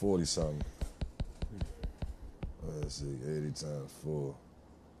 140 something. Let's see, 80 times 4.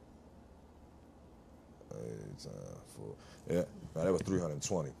 80 times 4. Yeah, now that was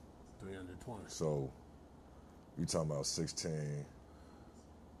 320. 320. So you talking about 16,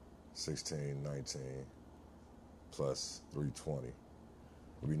 19 plus 320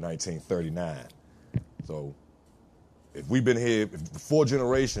 would be 1939. So if we've been here, if 4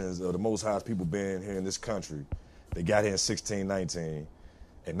 generations of the Most High's people been here in this country, they got here in 1619.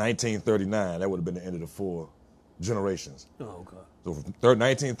 In 1939, that would have been the end of the 4 generations. Oh, okay. So from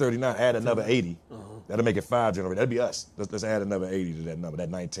 1939, add another 80. That'll make it 5 generations. That'd be us. Let's add another 80 to that number. That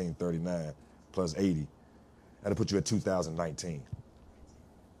 1939 plus 80. That'll put you at 2019.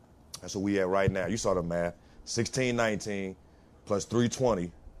 That's what we at right now. You saw the math. 1619 plus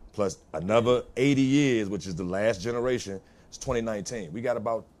 320 plus another 80 years, which is the last generation, it's 2019. We got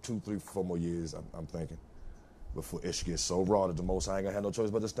about 2, 3, 4 more years, I'm thinking, before Ish gets so raw that the Most High ain't gonna have no choice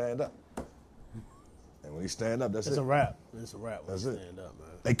but to stand up. And when he stand up, that's it. It's a wrap. It's a wrap. That's when it. you stand up, man.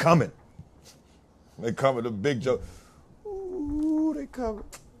 They coming. They coming. The big joke. Ooh, they coming.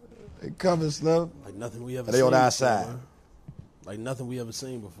 They coming, Slim. Like nothing we ever And they seen on our before, side. man. Like nothing we ever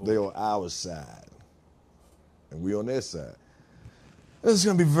seen before. They on our side. And we on their side. This is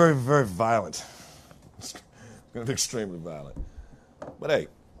going to be very, very violent. It's going to be extremely violent. But hey,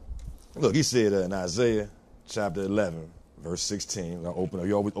 look, he said in Isaiah chapter 11, verse 16, you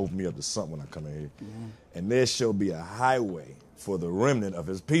always open me up to something when I come in here. Mm-hmm. And there shall be a highway for the remnant of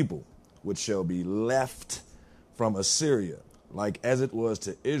his people, which shall be left from Assyria, like as it was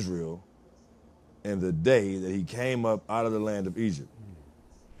to Israel in the day that he came up out of the land of Egypt.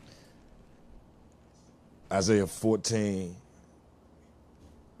 Isaiah 14,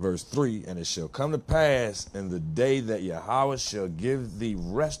 verse 3, and it shall come to pass in the day that Yahweh shall give thee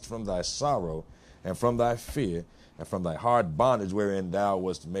rest from thy sorrow and from thy fear and from thy hard bondage wherein thou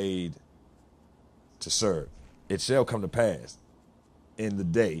wast made to serve. It shall come to pass in the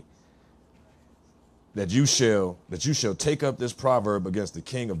day that you shall take up this proverb against the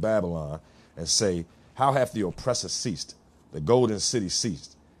king of Babylon and say, how hath the oppressor ceased? The golden city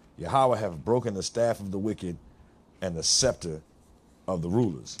ceased. Yahweh hath broken the staff of the wicked and the scepter of the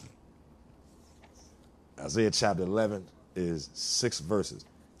rulers. Isaiah chapter 11 is 6 verses.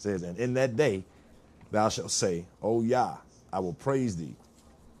 It says, and in that day thou shalt say, O Yah, I will praise thee.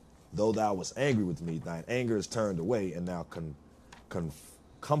 Though thou wast angry with me, thine anger is turned away, and thou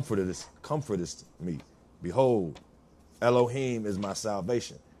comfortest me. Behold, Elohim is my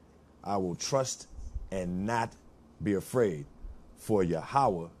salvation. I will trust and not be afraid. For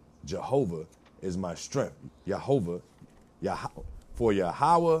Yahweh, Jehovah, is my strength. For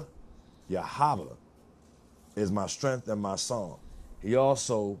Yahweh is my strength and my song. He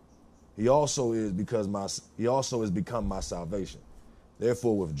also is become my salvation.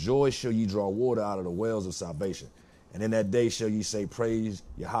 Therefore, with joy shall ye draw water out of the wells of salvation. And in that day shall ye say, praise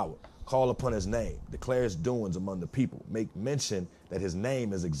Yahweh. Call upon his name. Declare his doings among the people. Make mention that his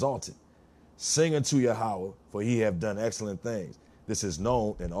name is exalted. Sing unto Yahweh, for he hath done excellent things. This is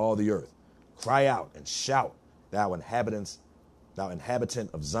known in all the earth. Cry out and shout, thou inhabitant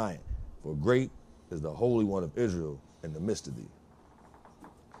of Zion, for great is the Holy One of Israel in the midst of thee.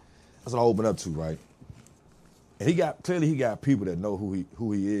 That's what I open up to, right? And he got people that know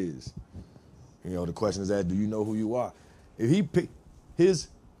who he is. You know, the question is that, do you know who you are? If he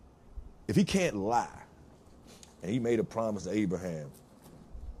can't lie, and he made a promise to Abraham,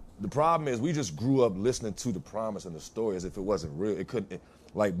 the problem is we just grew up listening to the promise and the story as if it wasn't real. It couldn't,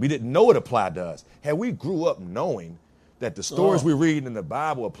 like, we didn't know it applied to us. Had we grew up knowing that the stories we read in the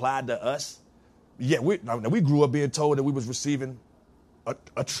Bible applied to us, yeah, we grew up being told that we was receiving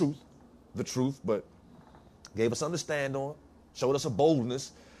a truth, the truth, but gave us something to stand on, showed us a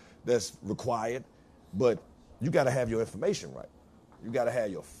boldness that's required, but you got to have your information right. You got to have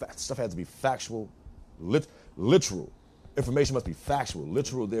your stuff has to be factual, literal. Information must be factual,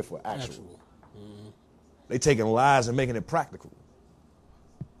 literal, therefore actual. Mm-hmm. They taking lies and making it practical.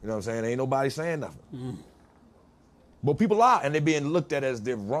 You know what I'm saying? Ain't nobody saying nothing. Mm. But people are, and they're being looked at as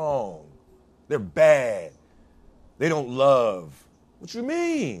they're wrong. They're bad. They don't love. What you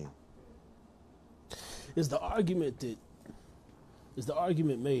mean? Is the argument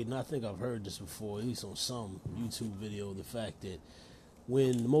made, and I think I've heard this before, at least on some YouTube video, the fact that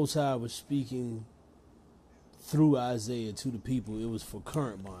when the Most High was speaking through Isaiah to the people, it was for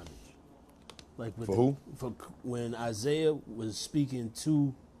current bondage. Like with for who? For when Isaiah was speaking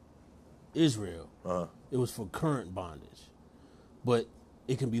to Israel, it was for current bondage. But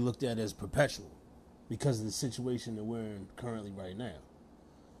it can be looked at as perpetual because of the situation that we're in currently right now.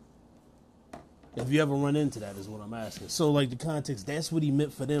 Have you ever run into that is what I'm asking. So, like, the context, that's what he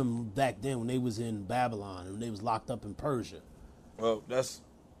meant for them back then when they was in Babylon and they was locked up in Persia. Well,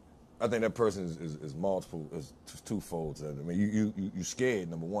 I think that person is multiple, is twofold. I mean, you scared,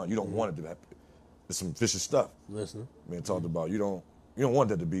 number one. You don't want it to happen. It's some vicious stuff. Listen. I mean, talked about, you don't want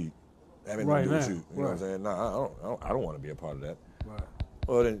that to be having to do with you. You know what I'm saying? No, I don't want to be a part of that. Right.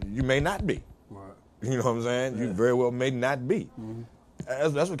 Well, then you may not be. Right. You know what I'm saying? Yeah. You very well may not be. Mm-hmm.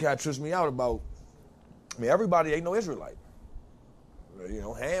 That's what kind of trips me out about. I mean, everybody ain't no Israelite. You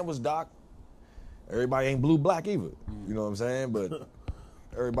know, Ham was dark. Everybody ain't blue black either. Mm-hmm. You know what I'm saying? But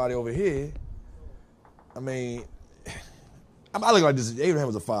everybody over here, I mean, I look like this. Abraham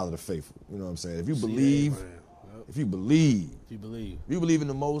was a father of the faithful. You know what I'm saying? If you believe, if you believe in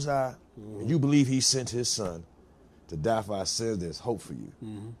the Most High, and you believe He sent His Son to die for our sins, there's hope for you.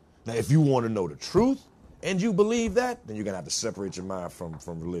 Mm-hmm. Now, if you want to know the truth and you believe that, then you're gonna have to separate your mind from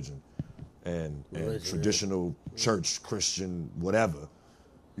religion and traditional church, Christian, whatever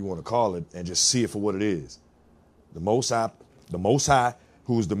you want to call it, and just see it for what it is. The Most High,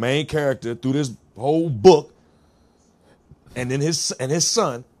 who's the main character through this whole book, and then his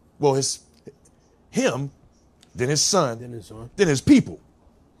son, well, him, then his son, then his people.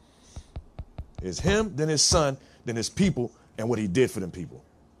 It's him, then his son, then his people, and what he did for them people.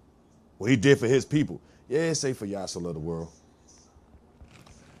 What he did for his people. Yeah, say for Yah so loved the world.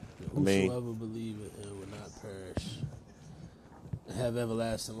 Whosoever believe in him will not perish and have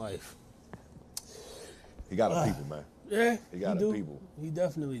everlasting life. He got a people, man. Yeah, he got a people. He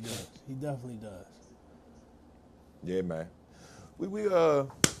definitely does. He definitely does. Yeah, man. We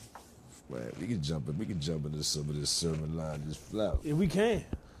can jump into some of this sermon line just flat. Yeah, we can.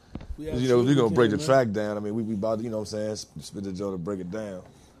 You know, if we're gonna break the track down, I mean, we about to, you know what I'm saying, spit the joke to break it down.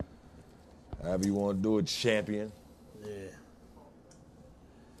 However you want to do it, champion. Yeah.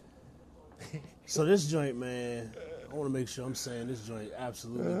 So this joint, man, I want to make sure I'm saying this joint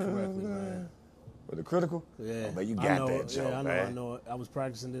absolutely correctly, man. With the critical? Yeah. Oh, man, you got that joint, man. I know it. I was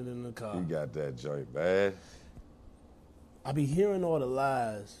practicing it in the car. You got that joint, man. I be hearing all the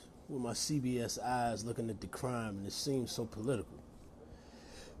lies with my CBS eyes looking at the crime, and it seems so political.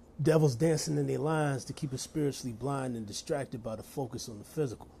 Devils dancing in their lines to keep us spiritually blind and distracted by the focus on the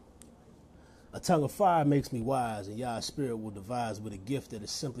physical. A tongue of fire makes me wise, and Yah's spirit will devise with a gift that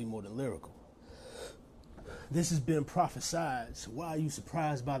is simply more than lyrical. This has been prophesied, so why are you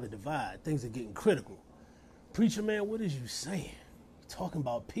surprised by the divide? Things are getting critical. Preacher man, what is you saying? You talking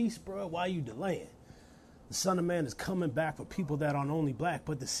about peace, bro? Why are you delaying? The Son of Man is coming back for people that aren't only black,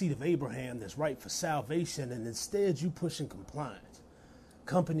 but the seed of Abraham that's ripe for salvation, and instead you pushing compliance,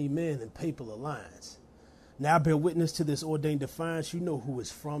 company men, and papal alliance. Now bear witness to this ordained defiance. You know who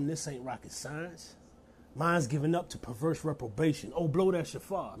it's from. This ain't rocket science. Minds giving up to perverse reprobation. Oh, blow that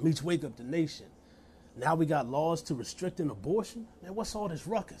shofar. Meets wake up the nation. Now we got laws to restrict an abortion? Man, what's all this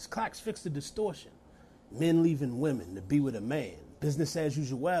ruckus? Clocks fix the distortion. Men leaving women to be with a man. Business as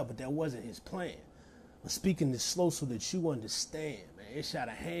usual, but that wasn't his plan. I'm speaking this slow so that you understand, man. It shot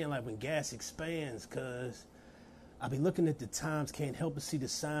a hand like when gas expands, cuz I be looking at the times, can't help but see the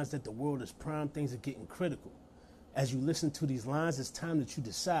signs that the world is primed, things are getting critical. As you listen to these lines, it's time that you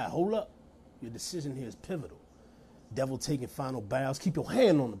decide. Hold up. Your decision here is pivotal. Devil taking final bows. Keep your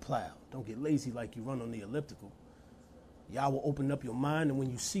hand on the plow. Don't get lazy like you run on the elliptical. Yah will open up your mind, and when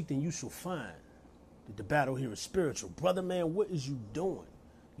you seek, then you shall find. The battle here is spiritual. Brother, man, what is you doing?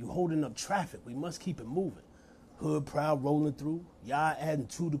 You holding up traffic. We must keep it moving. Hood proud rolling through. Y'all adding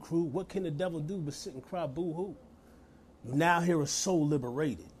to the crew. What can the devil do but sit and cry boo-hoo? You now hear a soul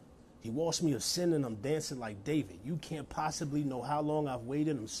liberated. He washed me of sin and I'm dancing like David. You can't possibly know how long I've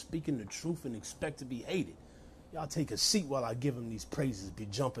waited. I'm speaking the truth and expect to be hated. Y'all take a seat while I give him these praises. Be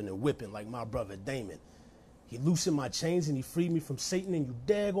jumping and whipping like my brother Damon. He loosened my chains and he freed me from Satan, and you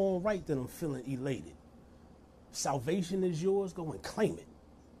daggone right that I'm feeling elated. Salvation is yours, go and claim it.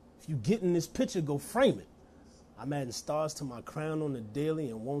 If you get in this picture, go frame it. I'm adding stars to my crown on the daily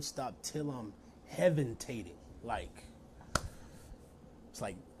and won't stop till I'm heaven-tating. It's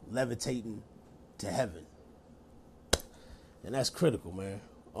like levitating to heaven. And that's critical, man.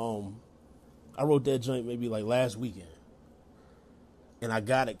 I wrote that joint maybe like last weekend. And I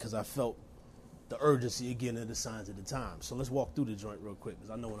got it because I felt the urgency again of the signs of the time. So let's walk through the joint real quick, because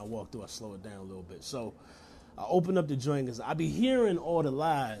I know when I walk through I slow it down a little bit. So I open up the joint because I be hearing all the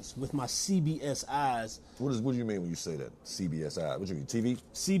lies with my CBS eyes. What do you mean when you say that? CBS eyes? What do you mean, TV?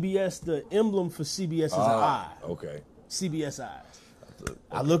 CBS, the emblem for CBS is an eye. Okay. CBS eyes. Okay.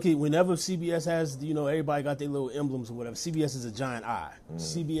 I look at whenever CBS has, everybody got their little emblems or whatever. CBS is a giant eye.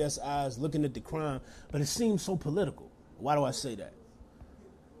 CBS eyes looking at the crime, but it seems so political. Why do I say that?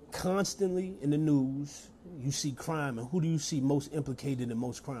 Constantly in the news, you see crime, and who do you see most implicated in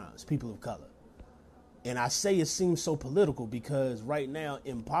most crimes? People of color. And I say it seems so political because right now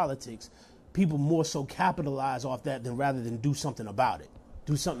in politics, people more so capitalize off that rather than do something about it.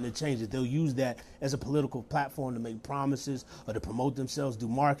 Do something to change it. They'll use that as a political platform to make promises or to promote themselves, do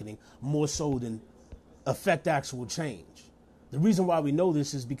marketing, more so than affect actual change. The reason why we know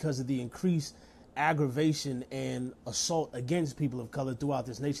this is because of the increased aggravation and assault against people of color throughout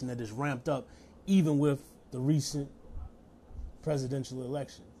this nation that is ramped up even with the recent presidential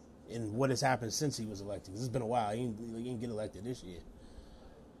election and what has happened since he was elected. It's been a while. He didn't get elected this year.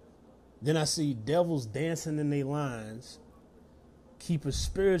 Then I see devils dancing in their lines, keep us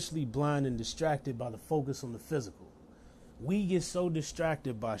spiritually blind and distracted by the focus on the physical. We get so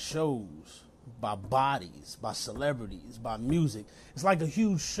distracted by shows, by bodies, by celebrities, by music. It's like a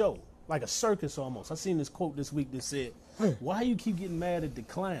huge show, like a circus almost. I seen this quote this week that said, why you keep getting mad at the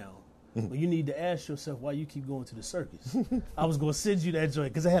clown when you need to ask yourself why you keep going to the circus? I was going to send you that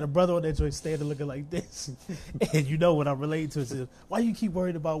joint because I had a brother on that joint standing looking like this. And you know what I relate to is, why you keep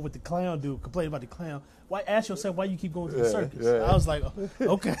worried about what the clown do, complain about the clown? Why ask yourself why you keep going to the circus? Yeah. I was like,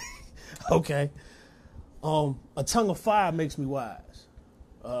 okay, okay. A tongue of fire makes me wise.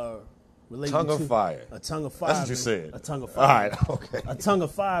 Tongue of fire. A tongue of fire. That's what you said. A tongue of fire. All right, okay. A tongue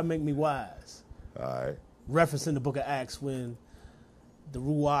of fire make me wise. All right. Referencing the book of Acts when the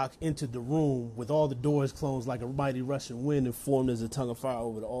Ruach entered the room with all the doors closed like a mighty rushing wind and formed as a tongue of fire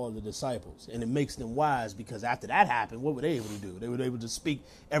over all the disciples. And it makes them wise because after that happened, what were they able to do? They were able to speak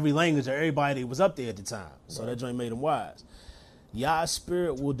every language of everybody that was up there at the time. So that joint made them wise. Yah's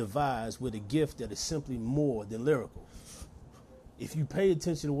spirit will devise with a gift that is simply more than lyrical. If you pay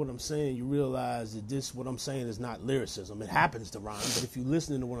attention to what I'm saying, you realize that what I'm saying is not lyricism. It happens to rhyme, but if you're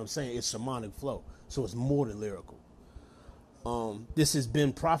listening to what I'm saying, it's sermonic flow. So it's more than lyrical. This has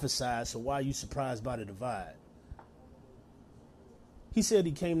been prophesied, so why are you surprised by the divide? He said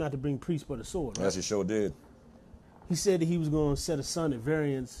he came not to bring peace but a sword. Right? Yes, he sure did. He said that he was going to set a son at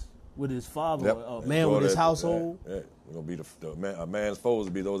variance with his father, a man with his household. Yeah. We're going to be a man's foes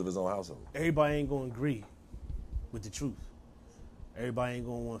will be those of his own household. Everybody ain't going to agree with the truth. Everybody ain't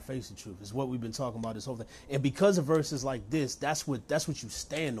going to want to face the truth. It's what we've been talking about this whole thing. And because of verses like this, that's what you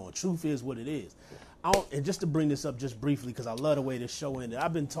stand on. Truth is what it is. And just to bring this up just briefly, because I love the way this show ended.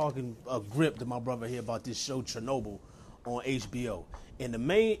 I've been talking a grip to my brother here about this show Chernobyl on HBO.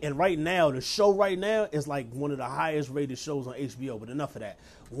 And right now, the show right now is like one of the highest rated shows on HBO, but enough of that.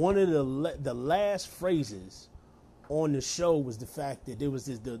 One of the last phrases on the show was the fact that there was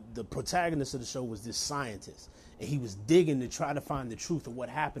the protagonist of the show was this scientist. And he was digging to try to find the truth of what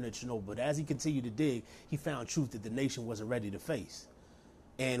happened at Chernobyl. But as he continued to dig, he found truth that the nation wasn't ready to face.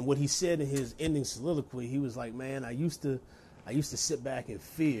 And what he said in his ending soliloquy, he was like, man, I used to sit back and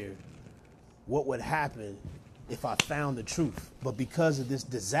fear what would happen if I found the truth. But because of this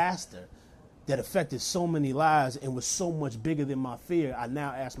disaster that affected so many lives and was so much bigger than my fear, I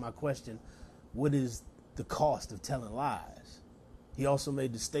now ask my question, what is the cost of telling lies? He also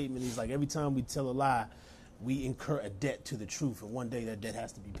made the statement, he's like, every time we tell a lie, we incur a debt to the truth, and one day that debt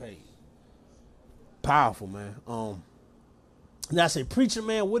has to be paid. Powerful, man. Now I say, preacher,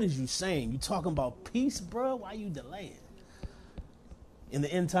 man, what is you saying? You talking about peace, bro? Why you delaying? In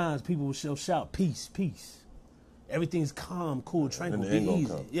the end times, people will shout, peace, peace. Everything's calm, cool, tranquil, be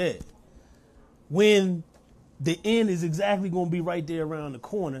easy. Yeah. when the end is exactly going to be right there around the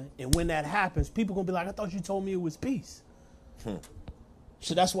corner. And when that happens, people going to be like, I thought you told me it was peace.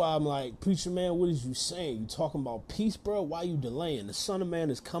 So that's why I'm like, preacher man, what is you saying? You talking about peace, bro? Why you delaying? The Son of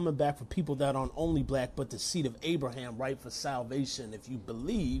Man is coming back for people that aren't only black, but the seed of Abraham, right, for salvation. If you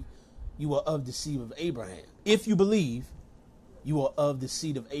believe, you are of the seed of Abraham. If you believe, you are of the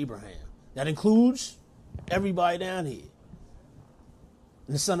seed of Abraham. That includes everybody down here.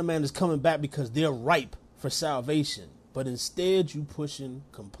 And the Son of Man is coming back because they're ripe for salvation. But instead, you pushing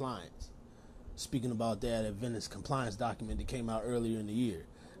compliance. Speaking about that Adventist compliance document that came out earlier in the year.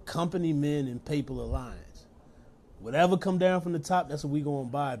 Company men and papal alliance. Whatever come down from the top, that's what we going to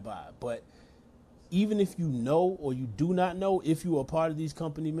abide by. But even if you know or you do not know, if you are part of these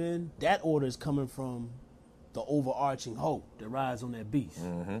company men, that order is coming from the overarching hope that rides on that beast,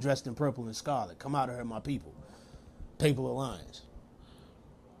 dressed in purple and scarlet. Come out of her, my people. Papal alliance.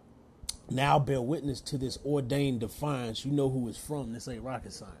 Now bear witness to this ordained defiance. You know who it's from. This ain't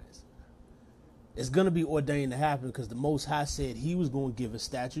rocket science. It's going to be ordained to happen because the Most High said he was going to give us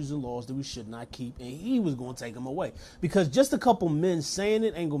statutes and laws that we should not keep, and he was going to take them away. Because just a couple men saying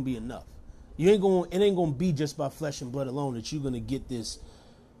it ain't going to be enough. It ain't going to be just by flesh and blood alone that you're going to get this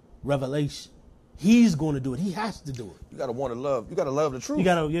revelation. He's going to do it. He has to do it. You got to want to love. You got to love the truth. You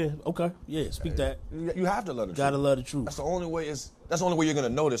got to, yeah, okay. Yeah, speak that. You have to love the truth. Got to love the truth. That's the only way you're going to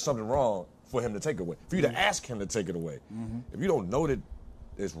know there's something wrong for him to take it away. For you to ask him to take it away. If you don't know that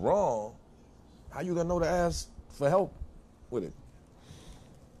it's wrong, how you going to know to ask for help with it?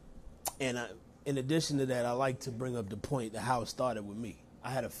 And in addition to that, I like to bring up the point that how it started with me. I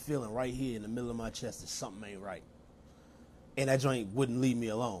had a feeling right here in the middle of my chest that something ain't right. And that joint wouldn't leave me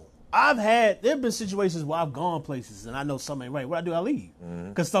alone. There have been situations where I've gone places and I know something ain't right. What I leave.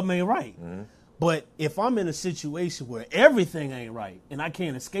 Because something ain't right. But if I'm in a situation where everything ain't right and I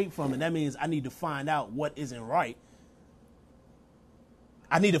can't escape from it, that means I need to find out what isn't right.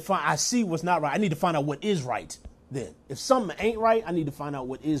 I see what's not right. I need to find out what is right then. If something ain't right, I need to find out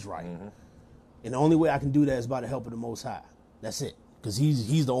what is right. And the only way I can do that is by the help of the Most High. That's it. Because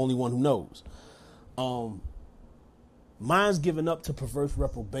he's the only one who knows. Mine's given up to perverse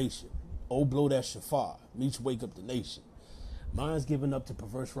reprobation. Oh, blow that shofar. Meets wake up the nation. Mine's given up to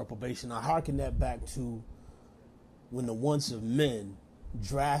perverse reprobation. I hearken that back to when the wants of men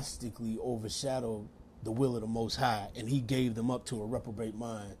drastically overshadowed the will of the Most High, and he gave them up to a reprobate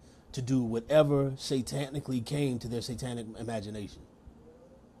mind to do whatever satanically came to their satanic imagination.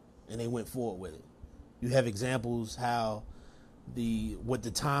 And they went forward with it. You have examples how what the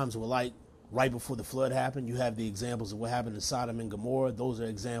times were like right before the flood happened. You have the examples of what happened in Sodom and Gomorrah. Those are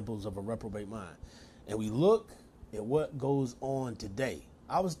examples of a reprobate mind. And we look at what goes on today.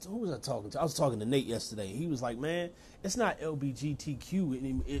 Who was I talking to? I was talking to Nate yesterday. He was like, man, it's not LBGTQ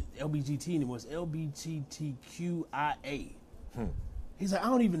anymore. LBGT anymore. It's LBGTQIA. He's like, I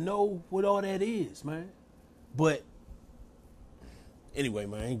don't even know what all that is, man. But anyway,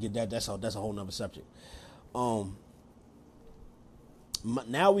 man, I ain't get that. That's a whole nother subject.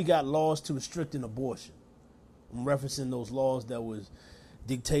 Now we got laws to restrict an abortion. I'm referencing those laws that was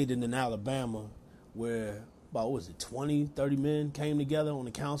dictated in Alabama where about, 20, 30 men came together on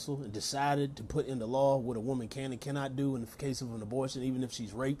the council and decided to put into law what a woman can and cannot do in the case of an abortion, even if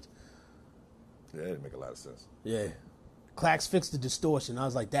she's raped. Yeah, it make a lot of sense. Yeah. Clacks fixed the distortion. I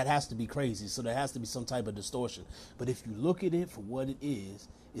was like, that has to be crazy. So there has to be some type of distortion. But if you look at it for what it is,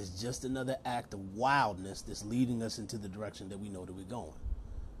 it's just another act of wildness that's leading us into the direction that we know that we're going.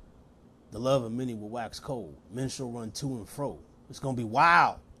 The love of many will wax cold. Men shall run to and fro. It's going to be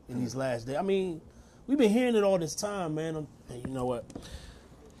wild in these last days. I mean, we've been hearing it all this time, man. And you know what?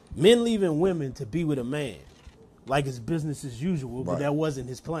 Men leaving women to be with a man like it's business as usual, but that wasn't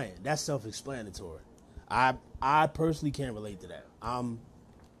his plan. That's self-explanatory. I personally can't relate to that. I'm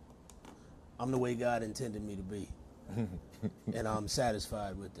the way God intended me to be. And I'm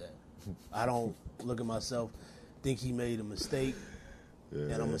satisfied with that. I don't look at myself, think he made a mistake,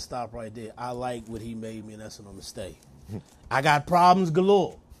 and I'm going to stop right there. I like what he made me, and that's what I'm going to stay. I got problems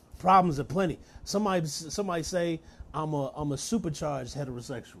galore. Problems are plenty. Somebody say I'm a supercharged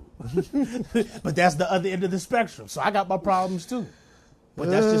heterosexual. But that's the other end of the spectrum. So I got my problems too. But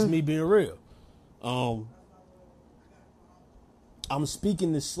that's just me being real. I'm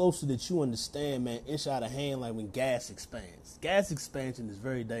speaking this slow so that you understand, man. It's out of hand like when gas expands. Gas expansion is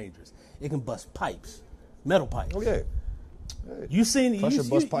very dangerous. It can bust pipes, metal pipes. Oh, yeah. Hey, you seen pressure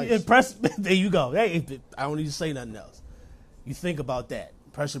bust pipes. There you go. Hey, I don't need to say nothing else. You think about that.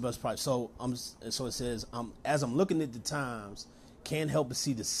 Pressure bust pipes. So it says, as I'm looking at the times, can't help but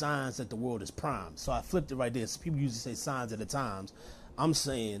see the signs that the world is primed. So I flipped it right there. So people usually say signs of the times. I'm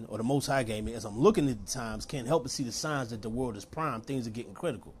saying, or the Most High gave me, as I'm looking at the times, can't help but see the signs that the world is prime. Things are getting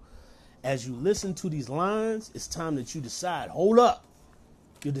critical. As you listen to these lines, it's time that you decide, hold up.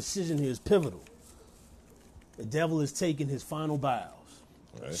 Your decision here is pivotal. The devil is taking his final bows.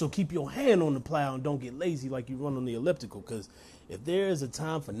 Right. So keep your hand on the plow and don't get lazy like you run on the elliptical, because if there is a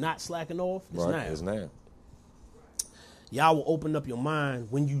time for not slacking off, it's now. It's now. Y'all will open up your mind.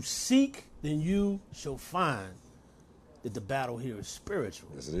 When you seek, then you shall find that the battle here is spiritual.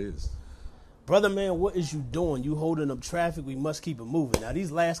 Yes, it is. Brother, man, what is you doing? You holding up traffic. We must keep it moving. Now,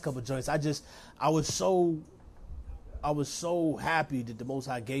 these last couple of joints, I was so happy that the Most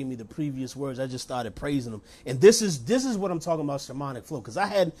High gave me the previous words. I just started praising him. And this is what I'm talking about, shamanic flow. Because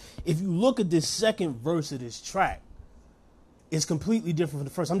if you look at this second verse of this track, it's completely different from the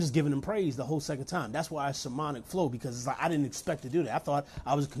first. I'm just giving him praise the whole second time. That's why it's shamanic flow, because it's like I didn't expect to do that. I thought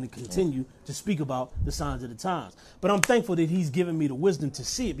I was going to continue to speak about the signs of the times. But I'm thankful that he's given me the wisdom to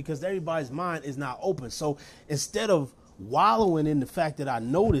see it, because everybody's mind is not open. So instead of wallowing in the fact that I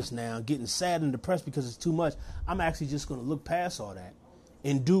know this now, getting sad and depressed because it's too much, I'm actually just going to look past all that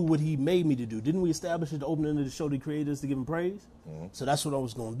and do what he made me to do. Didn't we establish at the opening of the show that he created us to give him praise? Mm-hmm. So that's what I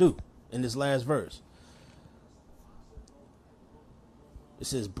was going to do in this last verse. It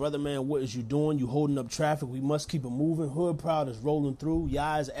says, brother, man, what is you doing? You holding up traffic. We must keep it moving. Hood proud is rolling through.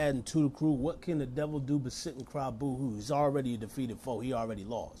 Yah is adding to the crew. What can the devil do but sit and cry boo-hoo? He's already a defeated foe. He already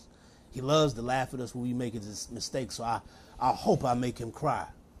lost. He loves to laugh at us when we make his mistakes. So I hope I make him cry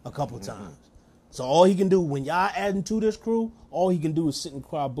a couple times. So all he can do when y'all adding to this crew, all he can do is sit and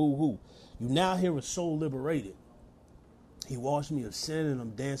cry boo-hoo. You now hear a soul liberated. He washed me of sin and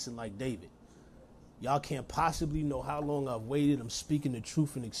I'm dancing like David. Y'all can't possibly know how long I've waited. I'm speaking the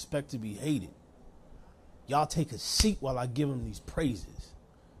truth and expect to be hated. Y'all take a seat while I give him these praises.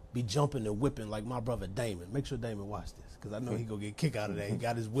 Be jumping and whipping like my brother Damon. Make sure Damon watch this, because I know he gonna get a kick out of that. He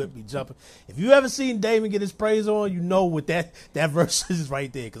got his whip, be jumping. If you ever seen Damon get his praise on, you know what that verse is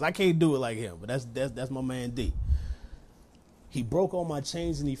right there, because I can't do it like him. But that's my man D. He broke all my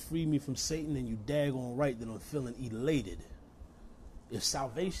chains and he freed me from Satan, and you daggone right that I'm feeling elated. If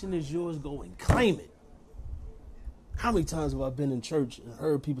salvation is yours, go and claim it. How many times have I been in church and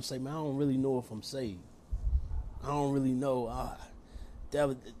heard people say, man, I don't really know if I'm saved. I don't really know.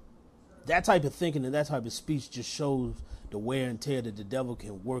 That type of thinking and that type of speech just shows the wear and tear that the devil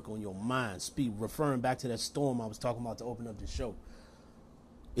can work on your mind. Referring back to that storm I was talking about to open up the show.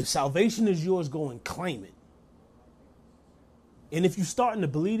 If salvation is yours, go and claim it. And if you're starting to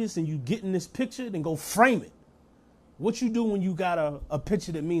believe this and you get in this picture, then go frame it. What you do when you got a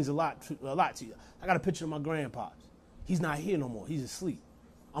picture that means a lot to you? I got a picture of my grandpa. He's not here no more. He's asleep.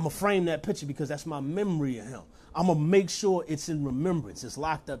 I'm going to frame that picture because that's my memory of him. I'm going to make sure it's in remembrance. It's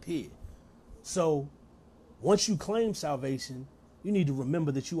locked up here. So once you claim salvation, you need to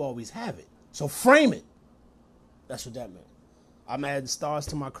remember that you always have it. So frame it. That's what that meant. I'm adding stars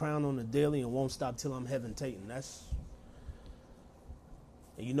to my crown on the daily and won't stop till I'm heaven taken. And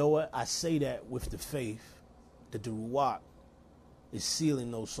you know what? I say that with the faith that the Ruach is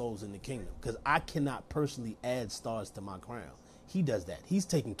sealing those souls in the kingdom, because I cannot personally add stars to my crown. He does that. He's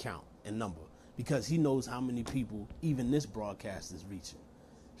taking count and number, because he knows how many people even this broadcast is reaching.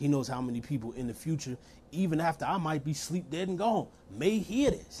 He knows how many people in the future, even after I might be sleep dead and gone, may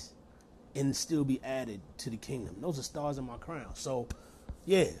hear this and still be added to the kingdom. Those are stars in my crown. So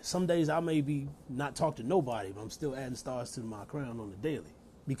yeah, some days I may be not talk to nobody, but I'm still adding stars to my crown on the daily.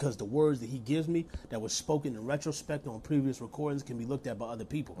 Because the words that he gives me that was spoken in retrospect on previous recordings can be looked at by other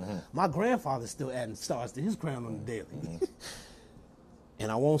people. Mm-hmm. My grandfather's still adding stars to his crown on the daily. Mm-hmm.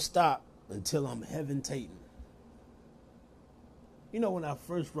 And I won't stop until I'm heaven taken. You know, when I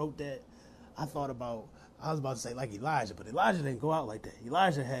first wrote that, I was about to say like Elijah, but Elijah didn't go out like that.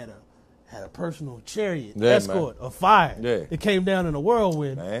 Elijah had a personal chariot escort of fire. Yeah. It came down in a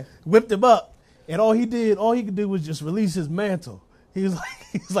whirlwind, whipped him up, and all he could do was just release his mantle. He was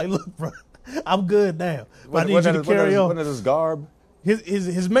like, look, bro, I'm good now. But I need you to carry on. What is his garb?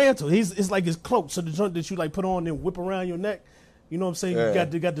 His mantle. It's like his cloak. So the joint that you like put on and whip around your neck. You know what I'm saying? Yeah.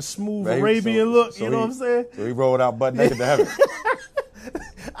 You got the smooth Arabian look. You know what I'm saying? So he rolled out butt naked to heaven.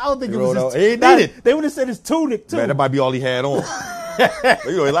 I don't think it was his tunic. They would have said his tunic too. Man, that might be all he had on.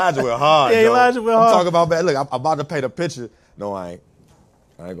 You know, Elijah went hard. Yeah, Elijah went hard. I'm talking about, man, look, I'm about to paint a picture. No, I ain't.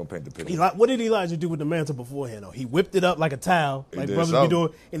 I ain't gonna paint the picture. What did Elijah do with the mantle beforehand, though? He whipped it up like a towel, like brothers be doing,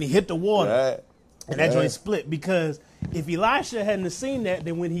 and he hit the water. And that joint split, because if Elisha hadn't seen that,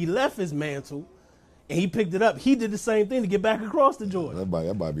 then when he left his mantle and he picked it up. He did the same thing to get back across the joint.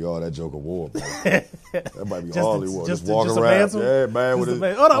 That might be all that Joker wore, man. That might be all he wore. Just to walking around. Yeah, man.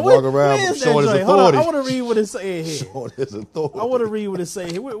 Hold on, walking around showing his authority. I want to read what it's saying here. Showing his authority. I want to read what it's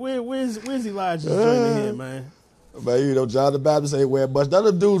saying here. Where's Elijah's joint in here, man? Man, you know, John the Baptist ain't wear much. The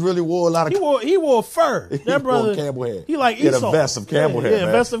other dudes really wore a lot of... He wore fur. That brother... wore camel hair. He like Esau. Esau. He had a vest of camel hair, man.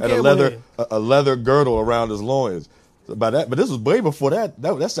 a vest of camel hair. A leather girdle around his loins. So by that, but this was way before that.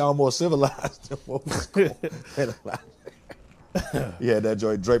 That sounded more civilized than what was going on. He had that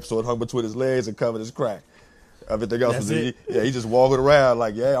joint draped so it hung between his legs and covered his crack. Everything else was... He just walking around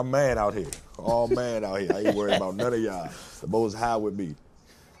like, yeah, I'm man out here. All man out here. I ain't worried about none of y'all. The Most High with me.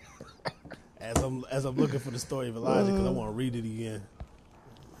 As I'm looking for the story of Elijah, because I want to read it again.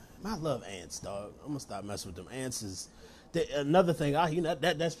 I love ants, dog. I'm gonna stop messing with them. Ants is another thing.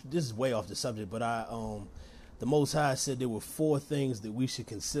 This is way off the subject, but the Most High said there were 4 things that we should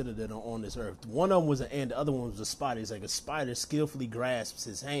consider that are on this earth. One of them was an ant. The other one was a spider. It's like a spider skillfully grasps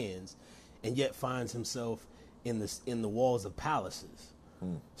his hands, and yet finds himself in the walls of palaces.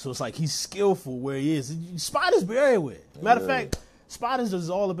 So it's like he's skillful where he is. Spiders be everywhere. Matter of fact. Spiders is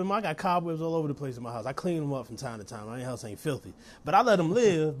all up in I got cobwebs all over the place in my house. I clean them up from time to time. My house ain't filthy. But I let them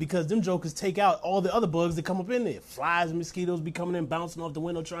live because them jokers take out all the other bugs that come up in there. Flies and mosquitoes be coming in, bouncing off the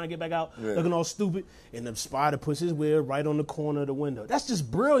window, trying to get back out, looking all stupid. And the spider puts his web right on the corner of the window. That's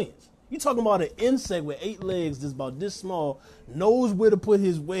just brilliance. You talking about an insect with 8 legs that's about this small, knows where to put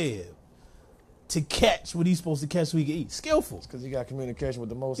his web to catch what he's supposed to catch so he can eat. Skillful. It's because he got communication with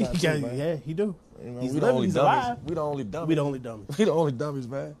the Most High, man. Yeah, he do. You know, he's we the only he's dummies. alive. We the only dummies. We the only dummies. We the only dummies,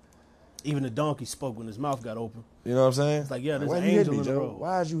 man. Even the donkey spoke when his mouth got open. You know what I'm saying? It's like, yeah, there's why an you angel me, in the Joe? road.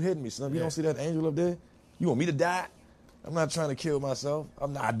 Why is you hitting me, son? You don't see that angel up there? You want me to die? I'm not trying to kill myself.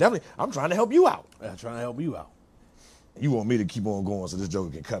 I'm trying to help you out. I'm trying to help you out. You want me to keep on going so this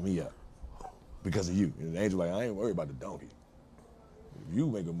joker can cut me up because of you. And the angel like, I ain't worried about the donkey. If you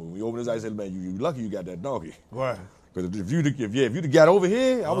make a move, you open his eyes and say, man, you lucky you got that donkey. Right. Because if you'd got over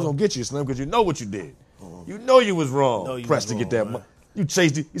here, I was gonna get you, Slim, because you know what you did. You know you was wrong. Pressed to get that money. You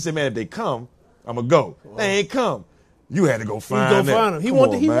chased it. You said, man, if they come, I'm gonna go. They ain't come. You had to go find them. He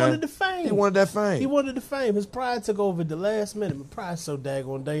wanted the fame. He wanted that fame. He wanted the fame. His pride took over at the last minute. My pride's so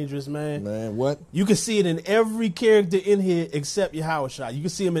daggone dangerous, man. Man, what? You can see it in every character in here except Yahushua. You can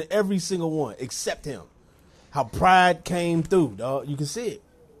see him in every single one except him. How pride came through, dog. You can see it.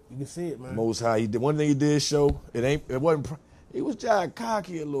 You can see it, man. Most High, he did one thing he did show. It wasn't. He was just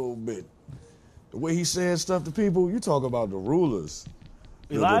cocky a little bit. The way he said stuff to people. You talk about the rulers.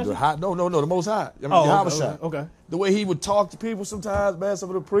 Elijah? No, the Most High. I mean, okay. The way he would talk to people sometimes, man, some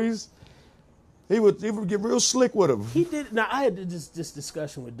of the priests, he would get real slick with them. He did. Now, I had this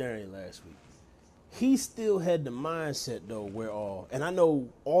discussion with Darian last week. He still had the mindset, though, and I know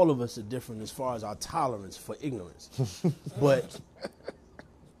all of us are different as far as our tolerance for ignorance, but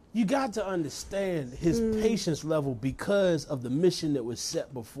you got to understand his patience level because of the mission that was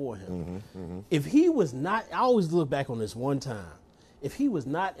set before him. If he was not, I always look back on this one time, if he was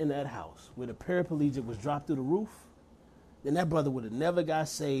not in that house where the paraplegic was dropped through the roof, then that brother would have never got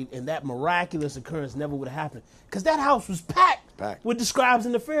saved, and that miraculous occurrence never would have happened. Because that house was packed with the scribes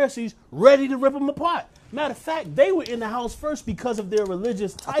and the Pharisees ready to rip them apart. Matter of fact, they were in the house first because of their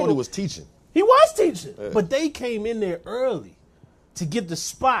religious title. I thought he was teaching. He was teaching. Yeah. But they came in there early to get the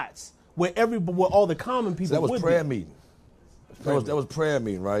spots where all the common people that was would prayer be. Meeting. That was prayer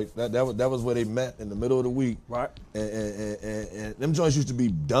meeting, right? That was where they met in the middle of the week. Right. And them joints used to be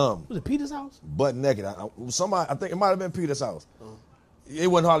dumb. Was it Peter's house? Butt naked. I think it might have been Peter's house. It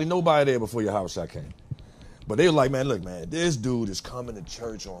wasn't hardly nobody there before your house shot came. But they were like, man, look, man, this dude is coming to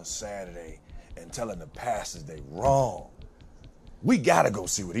church on Saturday and telling the pastors they wrong. We got to go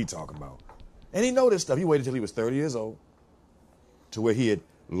see what he talking about. And he know this stuff. He waited till he was 30 years old to where he had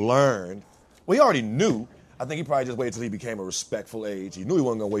learned. Well, he already knew. I think he probably just waited till he became a respectful age. He knew he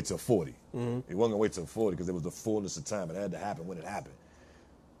wasn't going to wait till 40. He wasn't going to wait till 40 because it was the fullness of time. It had to happen when it happened.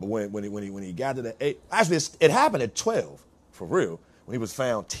 But when he got to the age, actually it happened at 12, for real, when he was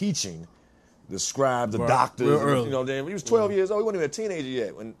found teaching the scribes, the doctors. He was 12 years old. He wasn't even a teenager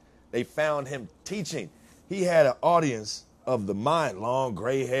yet when they found him teaching. He had an audience of the mind, long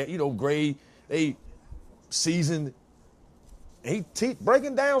gray hair, gray, they seasoned. He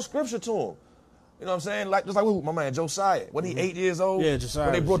breaking down scripture to him. You know what I'm saying? Just like my man Josiah. Wasn't he 8 years old? Yeah, Josiah.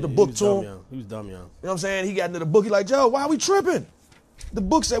 When they brought the book to him. He was dumb young. You know what I'm saying? He got into the book. He like, Joe, why are we tripping? The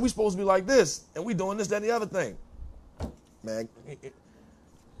book said we supposed to be like this, and we doing this, that, and the other thing. Man,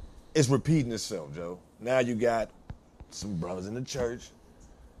 it's repeating itself, Joe. Now you got some brothers in the church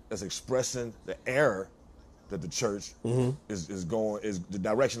that's expressing the error that the church is the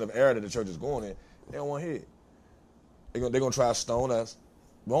direction of error that the church is going in, They don't want to hear it. They're gonna try to stone us.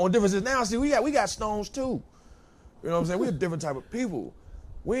 The only difference is now, see, we got stones too. You know what I'm saying? We're a different type of people.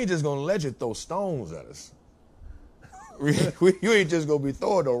 We ain't just gonna let you throw stones at us. You ain't just gonna be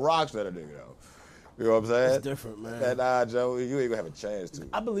throwing no rocks at a nigga though. You know what I'm saying? It's different, man. Nah, Joe, you ain't gonna have a chance to.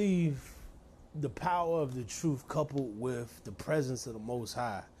 I believe the power of the truth coupled with the presence of the Most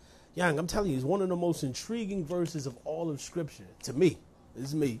High. Young, I'm telling you, it's one of the most intriguing verses of all of Scripture. To me, this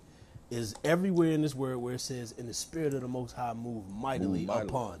is me, is everywhere in this word where it says, "In the Spirit of the Most High move mightily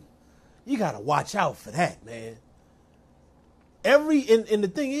upon." You gotta watch out for that, man. And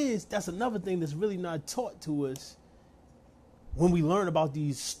the thing is, that's another thing that's really not taught to us when we learn about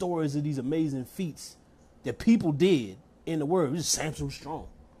these stories of these amazing feats that people did in the word. Just Samson was strong.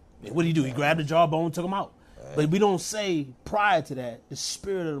 And what did he do? He grabbed the jawbone, took him out. But we don't say prior to that, the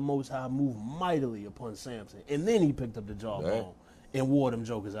Spirit of the Most High moved mightily upon Samson. And then he picked up the jawbone and wore them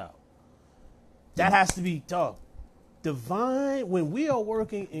jokers out. That has to be tough. Divine, when we are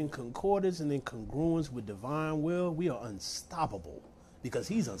working in concordance and in congruence with divine will, we are unstoppable because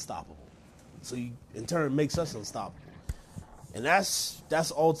he's unstoppable. So he, in turn, makes us unstoppable. And that's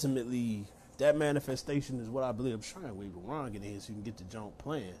ultimately, that manifestation is what I believe. I'm trying to wait for Ron to get in so you can get the jump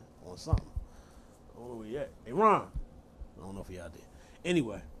playing on something. I don't know where he at. Hey, Ron. I don't know if he out there.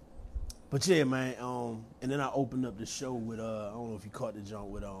 Anyway. But yeah, man. And then I opened up the show with, I don't know if you caught the jump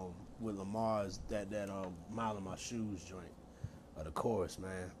with Lamar's, that Mile in My Shoes joint. The chorus,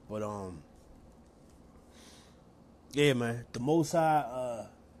 man. But, yeah, man. The Most High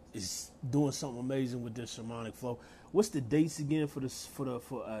is doing something amazing with this shamanic flow. What's the dates again for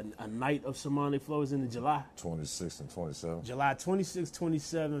a night of shamanic flow? Is in July? 26th and 27th. July 26th,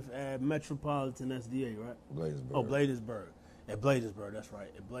 27th at Metropolitan SDA, right? Bladensburg. Oh, Bladensburg. At Bladensburg, that's right.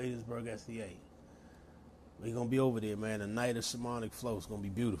 At Bladensburg SDA. We're going to be over there, man. A night of shamanic flow. It's going to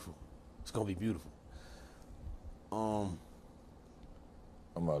be beautiful. It's going to be beautiful. I'm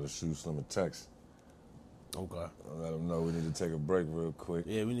about to shoot Slim a text. Okay. I'll let him know we need to take a break real quick.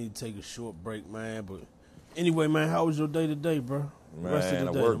 Yeah, we need to take a short break, man. But anyway, man, how was your day today, bro? Man, rest of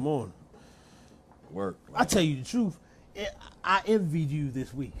the day, work. the morning. Work. I tell you the truth, I envied you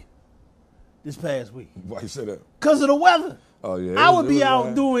this past week. Why you say that? Because of the weather. Oh, yeah. I would be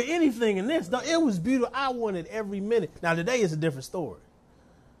out doing anything in this. It was beautiful. I wanted every minute. Now, today is a different story.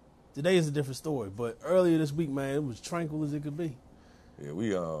 But earlier this week, man, it was tranquil as it could be.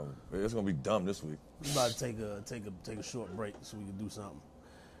 Yeah, it's gonna be dumb this week. We're about to take a short break so we can do something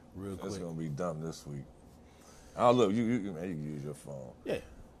real quick. It's gonna be dumb this week. Oh, look, you can use your phone. Yeah.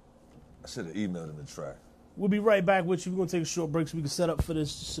 I should have emailed in the track. We'll be right back with you. We're gonna take a short break so we can set up for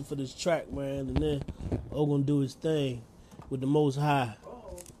this track, man, and then O's gonna do his thing with the Most High.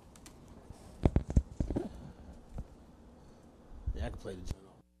 Yeah, I can play the channel.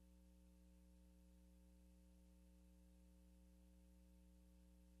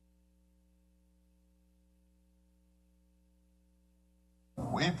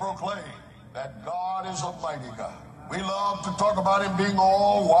 We proclaim that God is a mighty God. We love to talk about him being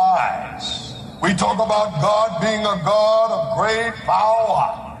all wise. We talk about God being a God of great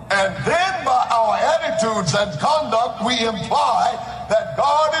power. And then by our attitudes and conduct, we imply that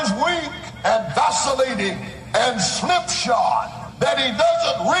God is weak and vacillating and slipshod, that he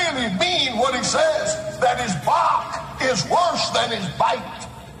doesn't really mean what he says, that his bark is worse than his bite,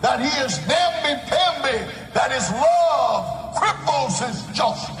 that he is namby-pamby, that his love cripples his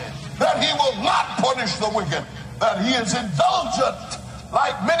justice, that he will not punish the wicked, that he is indulgent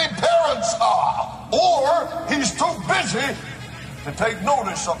like many parents are, or he's too busy to take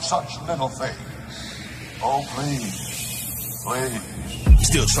notice of such little things. Oh, please, please.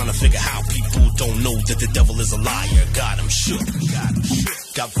 Still trying to figure how people don't know that the devil is a liar. God, I'm shook.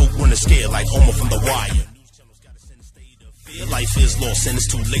 Got folk running scared like Homer from The Wire. Life is lost and it's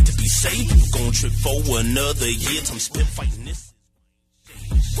too late to be saved. Gonna trip for another year. Time spent fighting this.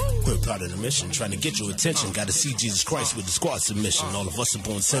 We're part of the mission, trying to get your attention. Gotta see Jesus Christ with the squad submission. All of us are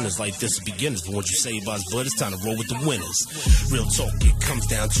born sinners, like this are beginners. But once you save us, bud, it's time to roll with the winners. Real talk, it comes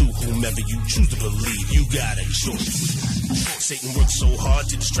down to whomever you choose to believe. You got a choice. Satan works so hard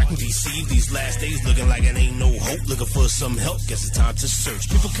to distract and deceive. These last days looking like it ain't no hope. Looking for some help, guess it's time to search.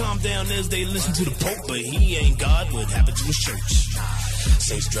 People calm down as they listen to the Pope, but he ain't God. What happened to his church?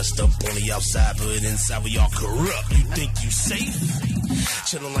 Saints dressed up on the outside, but inside we all corrupt. You think you safe?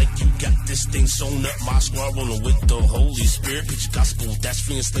 Chillin' like you got this thing sewn up. My squad rolling with the Holy Spirit. Preach gospel that's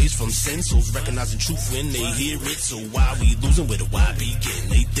freeing slaves from sin. Souls recognizing truth when they hear it. So why we losing? Where do I begin?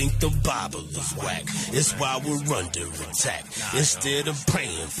 They think think the Bible is whack. It's why we're under attack. Instead of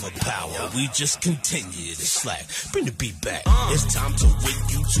praying for power, we just continue to slack. Bring the beat back. It's time to wake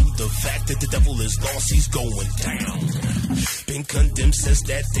you to the fact that the devil is lost, he's going down. Been condemned since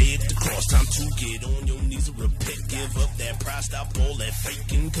that day at the cross. Time to get on your knees and repent. Give up that pride, stop all that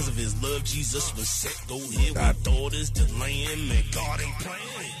faking. Cause of his love, Jesus was sent. Go ahead with daughters delaying, man, God ain't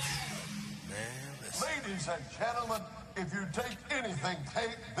playing. Ladies and gentlemen, if you take anything,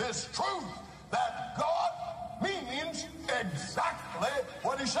 take this truth, that God means exactly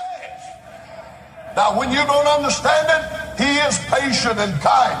what he says. Now, when you don't understand it, he is patient and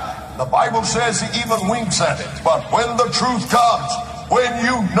kind. The Bible says he even winks at it. But when the truth comes, when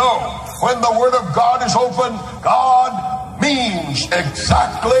you know, when the word of God is open, God means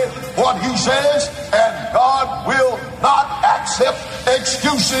exactly what he says, and God will not accept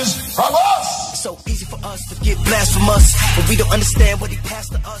excuses from us. It's so easy for us to get blasphemous, but we don't understand what he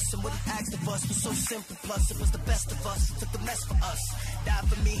passed to us and what he asked of us was so simple. Plus, it was the best of us. He took the mess for us, died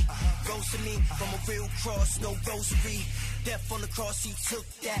for me, rose to me from a real cross, no rosary. Death on the cross, he took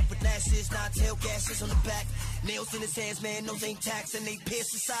that. But lashes, not tail gases on the back, nails in his hands, man, those ain't tacks, and they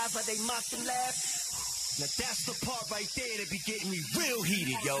pierce his sides while they mock and laugh. Now that's the part right there that be getting me real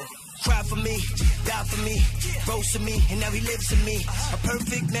heated, yo. Cried for me, died for me, rose to me, and now he lives in me. A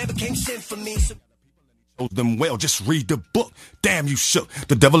perfect man became sin for me. So them well, just read the book. Damn, you shook.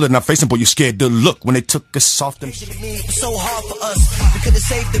 The devil in our face, and boy, you scared to look when they took us off them. It was so hard for us. We could have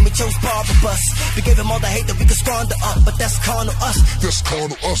saved him, we chose Barnabas. We gave him all the hate that we could squander up, but that's carnal us. That's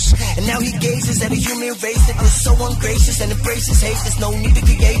carnal us. And now he gazes at a human race that was so ungracious and embraces hate. There's no need to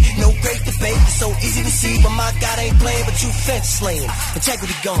create, no great debate. It's so easy to see, but my God ain't playing, but you fence slaying.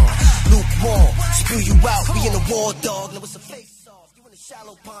 Integrity gone, lukewarm, spew you out. We in the war, dog. Now it's a face off. You in the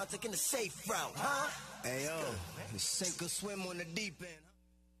shallow pond, taking the safe route, huh? Hey yo, sink or swim on the deep end.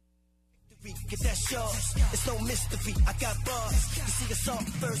 Get that yours, it's no mystery. I got bars. You see us all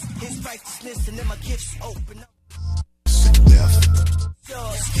first, his righteousness, and then my gifts open up.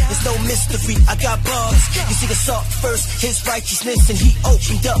 It's no mystery. I got bars. You see us all first, his righteousness, and he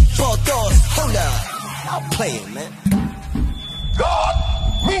opened up all doors. Hold up, I'm playing, man. God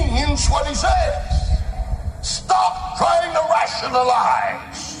means what he says. Stop trying to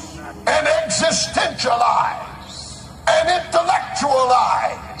rationalize and existentialize and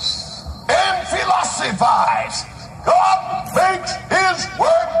intellectualize and philosophize. God makes his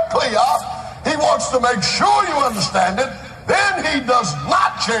word clear. He wants to make sure you understand it. Then he does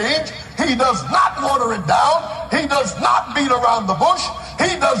not change. He does not water it down. He does not beat around the bush.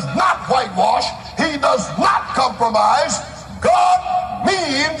 He does not whitewash. He does not compromise. God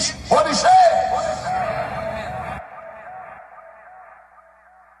means what he says.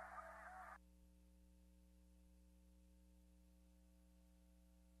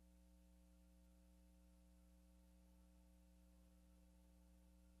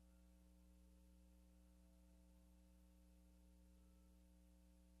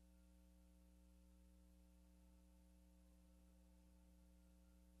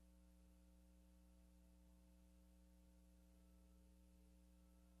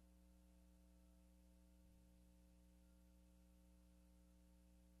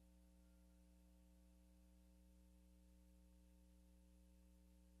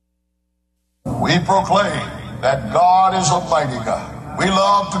 We proclaim that God is a mighty God. We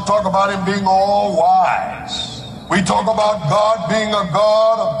love to talk about him being all wise. We talk about God being a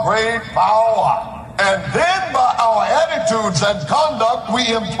God of great power. And then by our attitudes and conduct, we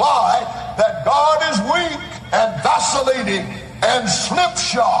imply that God is weak and vacillating and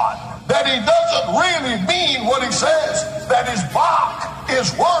slipshod, that he doesn't really mean what he says, that his bark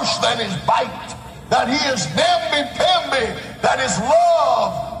is worse than his bite, that he is namby-pamby, that his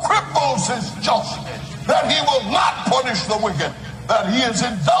love cripples his justice, that he will not punish the wicked, that he is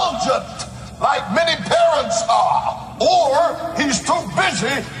indulgent like many parents are, or he's too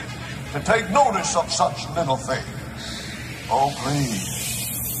busy to take notice of such little things. Oh, please,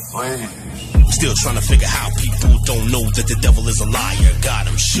 please. Still trying to figure how people don't know that the devil is a liar. God,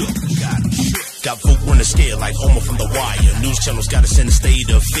 I'm shook. Got folk running scared like Homer from The Wire. News channels got us in a state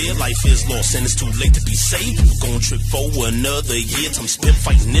of fear. Life is lost and it's too late to be saved. Going trip for another year. Time spent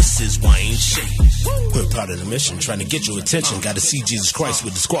fighting, this is why I ain't shit. We're part of the mission, trying to get your attention. Got to see Jesus Christ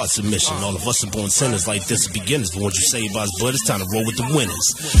with the squad submission. All of us are born sinners like this are beginners. But once you save us, but it's time to roll with the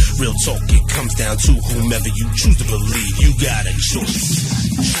winners. Real talk, it comes down to whomever you choose to believe. You got a choice.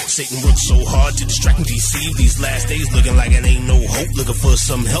 Satan works so hard to distract and deceive. These last days looking like it ain't no hope. Looking for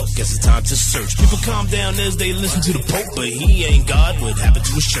some help, guess it's time to search. People calm down as they listen to the Pope, but he ain't God. What happened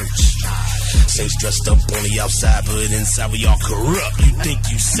to his church? Saints dressed up on the outside, but inside we all corrupt. You think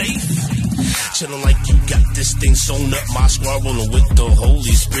you safe? Chillin' like you got this thing sewn up. My squad rolling with the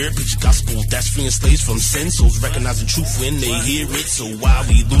Holy Spirit. Preach the gospel that's freeing slaves from sin. Souls recognizing truth when they hear it. So why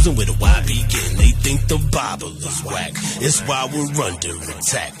we losing? Where do I begin? They think the Bible is whack. It's why we're under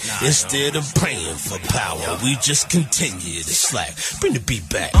attack. Instead of praying for power, we just continue to slack. Bring the beat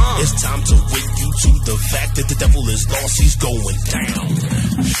back. It's time to wake you to the fact that the devil is lost. He's going down.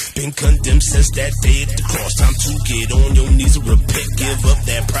 Been condemned since that day at the cross. Time to get on your knees and repent. Give up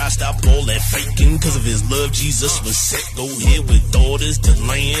that pride. Stop all that faking. Cause of his love, Jesus was sent. Go here with daughters to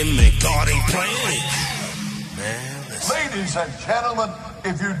land. Man, God ain't playing. Ladies and gentlemen,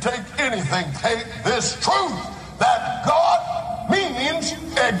 if you take anything, take this truth that God means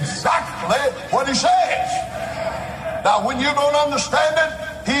exactly what he says. Now, when you don't understand it,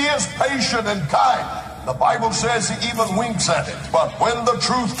 he is patient and kind. The Bible says he even winks at it. But when the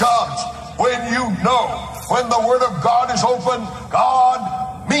truth comes, when you know, when the word of God is open,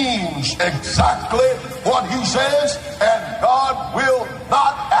 God means exactly what he says, and God will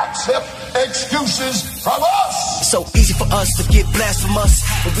not accept excuses from us. It's so easy for us to get blasphemous,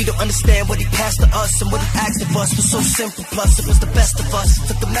 but we don't understand what he passed to us and what he asked of us was so simple. Plus, it was the best of us,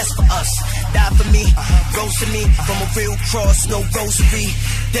 took the mess for us, died for me, rose to me from a real cross, no rosary.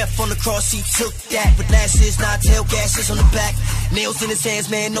 Death on the cross, he took that with lashes, 9 tail gashes on the back, nails in his hands,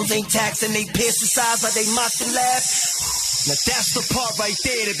 man, those ain't tacks, and they pierce his eyes like they mocked and laughed. Now that's the part right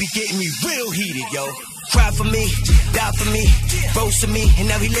there that be getting me real heated, yo. Cried for me, died for me, rose to me, and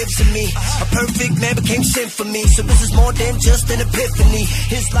now he lives in me. A perfect man became sin for me, so this is more than just an epiphany.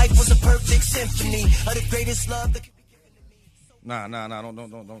 His life was a perfect symphony of the greatest love that could be given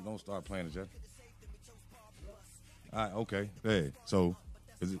to me. Don't start playing it, Jeff. All right, okay. Hey, so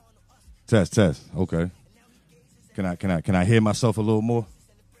is it test? Okay. Can I hear myself a little more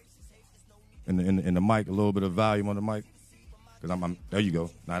in the mic? A little bit of volume on the mic, because I'm there. You go.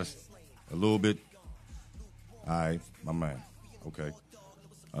 Now that's a little bit. All right, my man. Okay.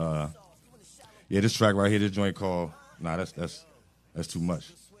 Yeah, this track right here, this joint called. Nah, that's too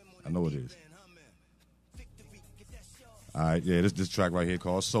much. I know it is. All right, yeah, this track right here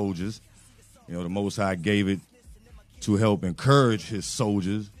called Soldiers. You know, the Most High gave it to help encourage his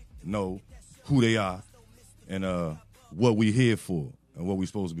soldiers know who they are and what we here for and what we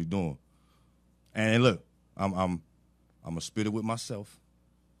supposed to be doing. And look, I'm gonna spit it with myself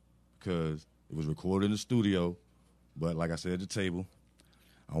because it was recorded in the studio, but like I said at the table,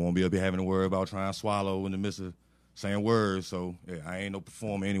 I won't be up here having to worry about trying to swallow in the midst of saying words. So yeah, I ain't no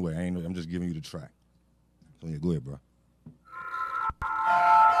performer anyway. I'm just giving you the track. So yeah, go ahead, bro.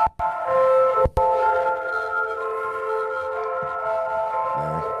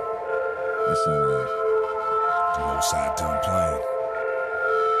 Listen, the Most High done playing.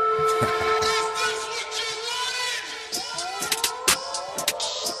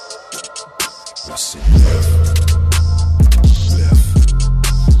 I see left.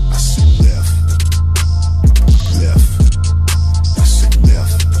 I see left. I see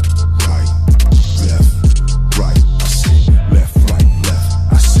left. Right. I see left, right, left.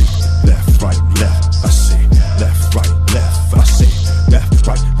 I see left, right, left. I see left, right, left. I see left,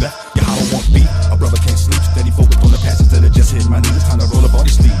 right, left. Yeah, I don't want beat. A brother can't sleep. Steady focused on the passage that it just hit my knees. It's time to roll up all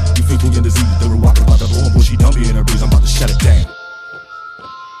these sleep. You feel in disease. They were walking about the door. Bushy don't be in a breeze. I'm about to shut it down.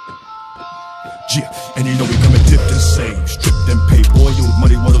 Yeah, and you know we coming dipped and saved, stripped and paid. Boy, you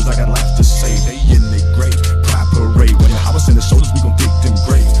muddy waters, I got life to save. They in they grave, pride parade. When I was in the shoulders, we gon' dig them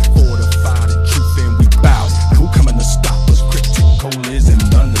graves. Fortified in truth and we bow. Now who coming to stop us? Critical is an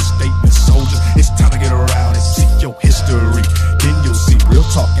understatement, soldiers. It's time to get around and see your history. Then you'll see real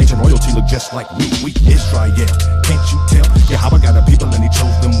talk. Ancient royalty look just like we Israel. Can't you tell? Yeah, how I got the people and he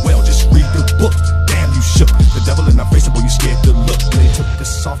chose them well. Just read the book. Damn, you shook. The devil in our face, boy, you scared to look. When they took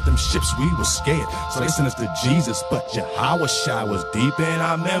us off them ships, we was scared. So they sent us to Jesus, but Yahweh Shai was deep in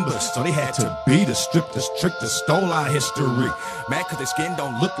our members. So they had to be the strictest, stole our history. Man, cause their skin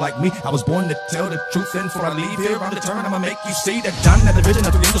don't look like me. I was born to tell the truth, and before I leave here, I'm determined I'ma make you see that John had the vision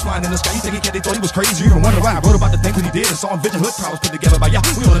of the angels flying in the sky. They thought he was crazy. You don't wonder why I wrote about the things that he did and saw in vision. Hood powers put together by Yah.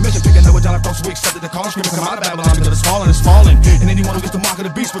 We on a mission, picking up with John folks. We accepted the call, screaming, come out of Babylon because it's falling, it's falling. And anyone who gets the mark of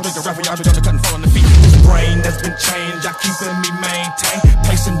the beast will drink the refuge, undercut and fall on the feet. His brain has been changed, y'all keeping me maintained.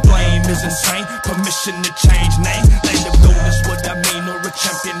 Placing blame is insane. Permission to change name. Land of gold is what I mean, or a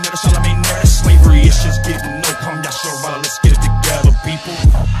champion of the Charlemagne era. Slavery issues getting no calm, y'all sure right. Let's get it together, people.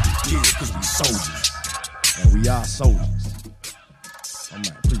 Yeah, cause we soldiers. And we are soldiers. Oh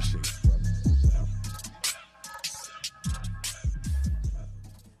man, appreciate it, brother.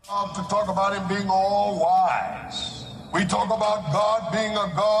 To talk about him being all wise. We talk about God being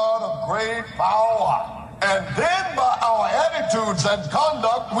a God of great power. And then by our attitudes and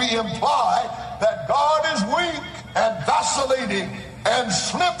conduct, we imply that God is weak and vacillating and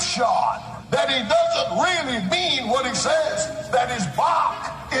slipshod, that he doesn't really mean what he says, that his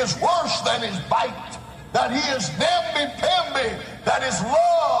bark is worse than his bite, that he is namby-pamby, that his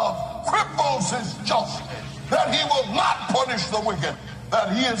love cripples his justice, that he will not punish the wicked,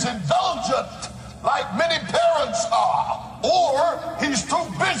 that he is indulgent like many parents are, or he's too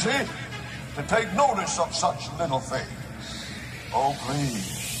busy to take notice of such little things. Oh,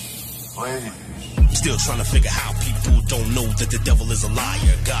 please, please. Still trying to figure how people don't know that the devil is a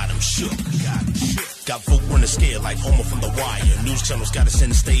liar. God, I'm shook. Got folk running scared like Homer from The Wire. News channels got us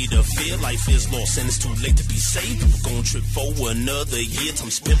in a state of fear. Life is lost and it's too late to be saved. People gon' trip for another year. Time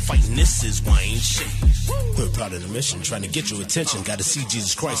spent fighting, this is why I ain't shit. We're proud of the mission, trying to get your attention. Gotta see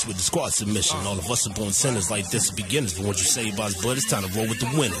Jesus Christ with the squad submission. All of us are born sinners like this are beginners. But once you say about his blood, it's time to roll with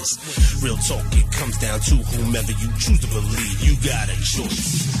the winners. Real talk, it comes down to whomever you choose to believe. You got a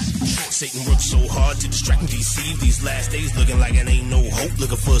choice. Satan works so hard to distract and deceive. These last days looking like it ain't no hope.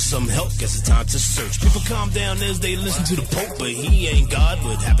 Looking for some help, guess it's time to search. People calm down as they listen to the Pope, but he ain't God.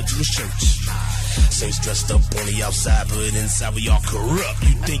 What happened to his church? Saints dressed up on the outside, but inside we all corrupt.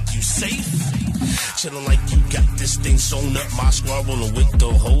 You think you safe? Chillin' like you got this thing sewn up. My squad rolling with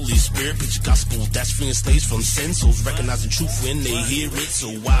the Holy Spirit. Preach the gospel that's freeing slaves from sin. Souls recognizing truth when they hear it. So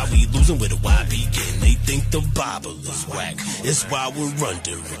why we losing with it? Why begin? They think the Bible is whack. It's why we're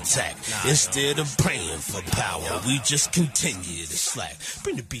under attack. Instead of praying for power, we just continue to slack.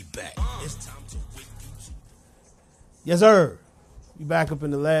 Bring the beat back. It's time to wake you. Yes, sir. You back up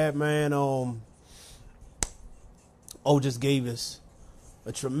in the lab, man. Just gave us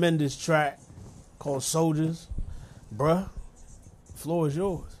a tremendous track called Soldiers. Bruh, the floor is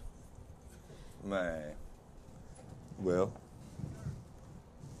yours. Man. Well,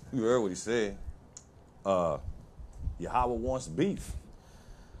 you heard what he said. Yahweh wants beef.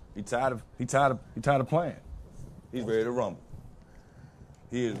 He tired of playing. He's ready to rumble.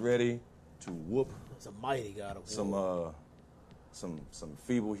 He is ready to whoop It's a mighty God of war. some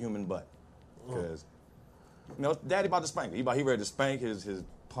feeble human butt. Because Daddy about to spank. He ready to spank his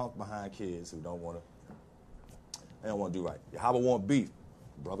punk behind kids who don't want to do right. Yahweh want beef.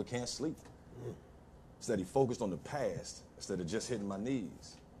 Brother can't sleep. Instead he focused on the past instead of just hitting my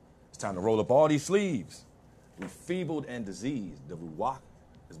knees. It's time to roll up all these sleeves. We feebled and diseased. The Ruach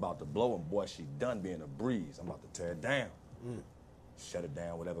is about to blow, and boy, she done being a breeze. I'm about to tear it down. Shut it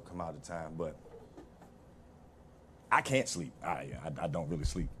down, whatever come out of time. But I can't sleep. I don't really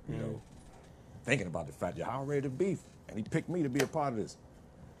sleep, you know. Thinking about the fact that I'm ready to beef, and he picked me to be a part of this.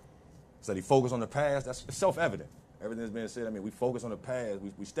 So he focused on the past. That's self-evident. Everything that's been said. I mean, we focus on the past.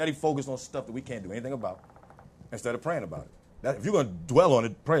 We steady focus on stuff that we can't do anything about instead of praying about it. If you're going to dwell on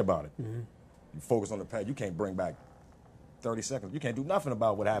it, pray about it. You focus on the past. You can't bring back 30 seconds. You can't do nothing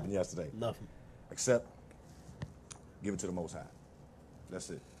about what happened yesterday. Nothing. Except give it to the Most High. That's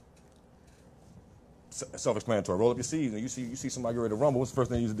it. Self-explanatory. Roll up your sleeves, and you see somebody get ready to rumble. What's the first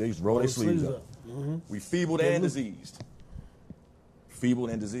thing they used to do? Roll their sleeves up. We feebled and diseased.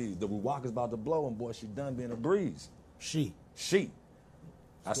 Feebled and diseased. The Ruach is about to blow, and boy, she done being a breeze. She.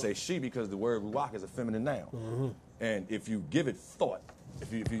 I say she because the word Ruach is a feminine noun. And if you give it thought,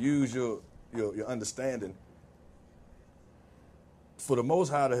 if you use your understanding, for the Most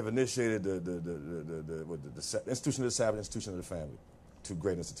High to have initiated the institution of the Sabbath, institution of the family, two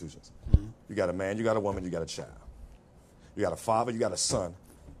great institutions. You got a man, you got a woman, you got a child. You got a father, you got a son,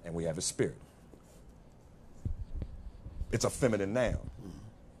 and we have a spirit. It's a feminine noun,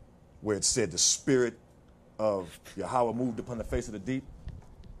 where it said the spirit of Yahweh moved upon the face of the deep.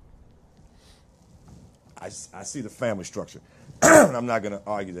 I see the family structure, and I'm not going to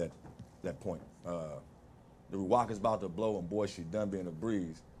argue that point. The Ruach is about to blow, and boy, she done being a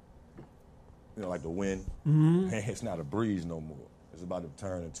breeze. You know, like the wind. It's not a breeze no more. It's about to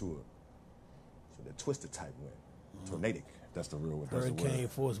turn into a twisted type wind. Tornadic. That's the real word. Hurricane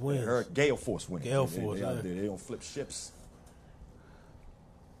force winds. Gale force winds. Gale force, they out there. They don't flip ships.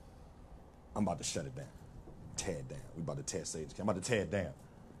 I'm about to shut it down. Tear it down. We about to tear Satan's. I'm about to tear it down.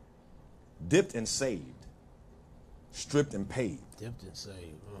 Dipped and saved. Stripped and paid. Dipped and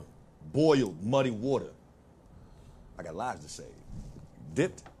saved. Boiled muddy water. I got lives to save.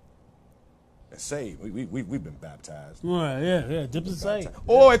 Dipped and saved. We've been baptized. Right, yeah. Dipped and saved.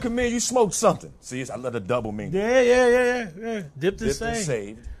 Or it could mean you smoked something. See, I let a double mean. Yeah. Dipped and saved. And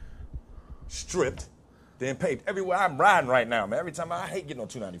saved. Stripped. Then paid. Everywhere I'm riding right now, man. Every time I hate getting on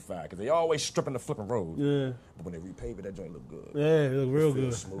 295 because they always stripping the flipping road. Yeah. But when they repave it, that joint look good. Yeah, it look real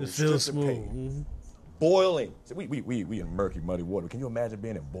good. Smooth. It feels smooth. boiling. See, we in murky, muddy water. Can you imagine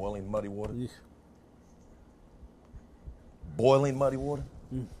being in boiling, muddy water? Yeah. Boiling, muddy water?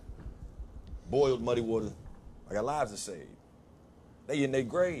 Boiled, muddy water. I got lives to save. They in their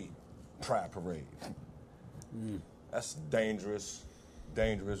grave. Pride parade. That's dangerous,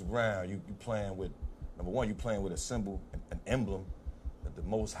 dangerous ground. You playing with, number one, you playing with a symbol, an emblem that the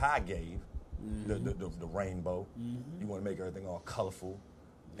Most High gave, the rainbow. You want to make everything all colorful,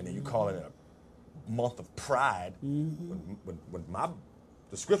 and then you call it a month of pride. When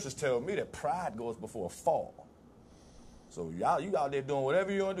the scriptures tell me that pride goes before a fall. So you out there doing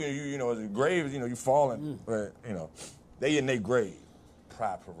whatever you want to do. You know, the grave, you falling. But, they in their grave.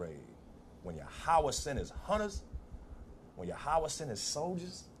 Pride parade. When Yahweh sent his hunters, when Yahweh sent his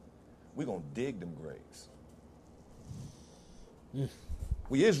soldiers, we gonna dig them graves.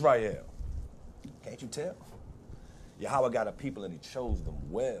 We Israel. Can't you tell? Yahweh got a people and he chose them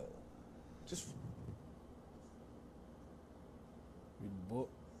well. Just Read the book.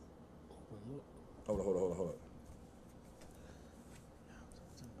 hold on.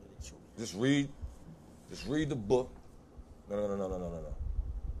 Just read the book. No. Hold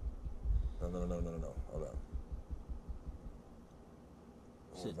on.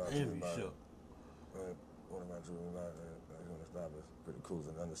 Shit, damn, you shook. What am I doing? Pretty cool is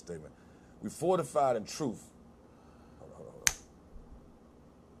an understatement. We fortified in truth. Hold on.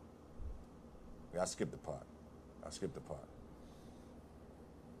 Yeah, I skipped the part.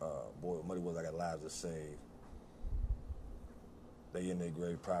 Boy, muddy was I got lives to save. They in their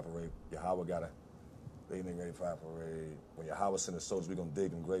grave, pride parade. Yahweh got they in their grave, pride parade. When Yahweh sent his soldiers, we're going to dig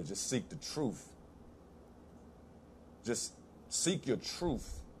them graves. Just seek the truth. Just seek your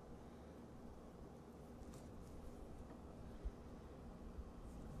truth.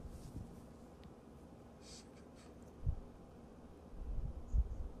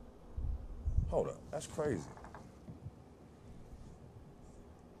 Hold up, that's crazy.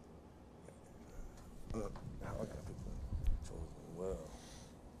 Look, how I got people chosen well.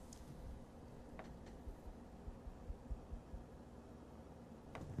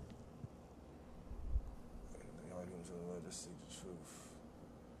 Just seek the truth.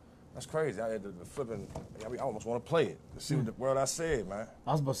 That's crazy. I had the flipping. I almost want to play it to see what the word I said, man.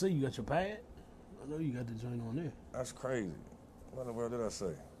 I was about to say, you got your pad? I know you got the joint on there. That's crazy. What in the world did I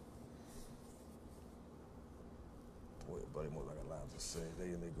say? Boy, buddy, more like a line to say. They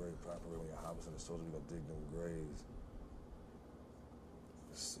in their grave properly when your hobbits and the soldiers, we gonna dig them graves.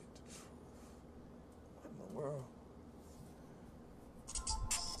 Let's seek the truth. What in the world?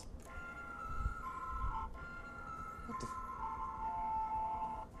 What the?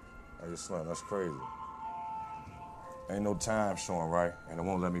 Hey, you're slim. That's crazy. Ain't no time showing, right? And it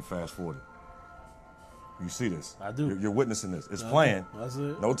won't let me fast forward it. You see this? I do. You're witnessing this. It's playing. That's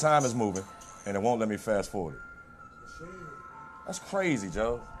it. No time is moving, and it won't let me fast forward it. That's crazy,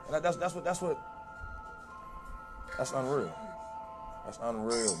 Joe. That's unreal. That's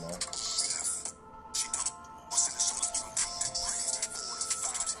unreal, man.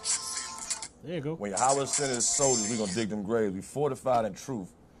 There you go. When Yahweh sent his soldiers, we gonna dig them graves. We fortified in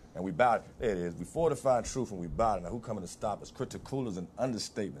truth, and we bowed. There it is. We fortified in truth, and we bowed. Now, who coming to stop us? Critical is an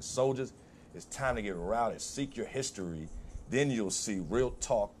understatement. Soldiers, it's time to get routed. Seek your history. Then you'll see real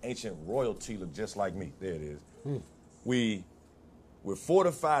talk. Ancient royalty look just like me. There it is. We're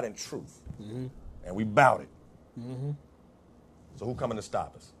fortified in truth, and we bowed it. So who coming to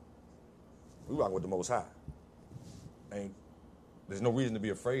stop us? We rocking with the Most High. There's no reason to be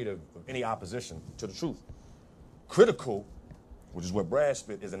afraid of any opposition to the truth. Critical, which is what Brad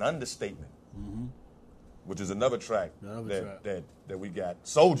spit, is an understatement, which is another track that we got.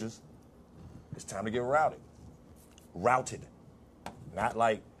 Soldiers, it's time to get routed. Routed. Not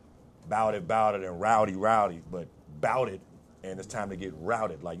like bowed it, and rowdy, but bowed it, and it's time to get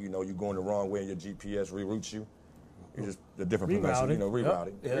routed. Like, you're going the wrong way and your GPS reroutes you. It's just a different pronunciation,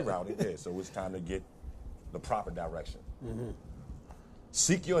 rerouting. Yep. Rerouting, yeah. So it's time to get the proper direction.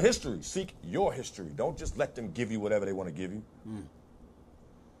 Seek your history. Seek your history. Don't just let them give you whatever they want to give you.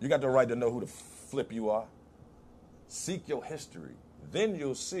 You got the right to know who the flip you are. Seek your history. Then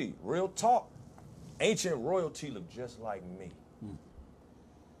you'll see. Real talk. Ancient royalty look just like me.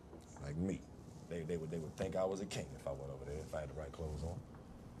 Like me. They would think I was a king if I went over there, if I had the right clothes on.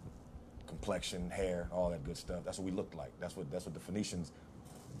 Complexion, hair, all that good stuff. That's what we looked like. That's what the Phoenicians.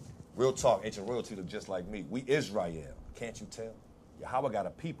 Real talk, ancient royalty look just like me. We Israel. Can't you tell? Yahweh got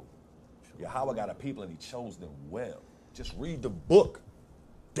a people. Yahweh got a people, and he chose them well. Just read the book.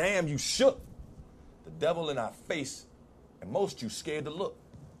 Damn, you shook. The devil in our face, and most you scared to look.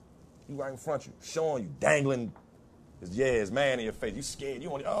 He right in front of you, showing you, dangling his man in your face. You scared. You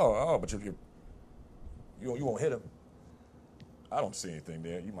want but You won't hit him. I don't see anything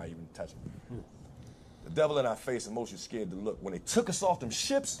there. You might even touch him. The devil in our face and most you scared to look. When they took us off them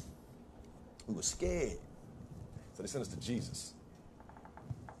ships, we were scared. So they sent us to Jesus.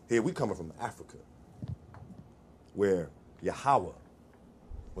 Here we coming from Africa, where Yahweh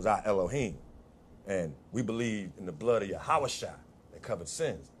was our Elohim. And we believe in the blood of Yahushua that covered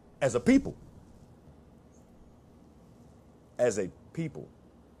sins. As a people. As a people.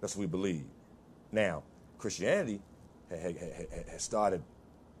 That's what we believe. Now, Christianity has started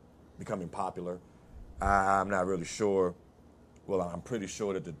becoming popular. I'm not really sure. Well, I'm pretty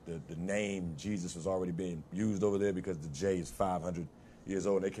sure that the name Jesus was already being used over there because the J is 500 years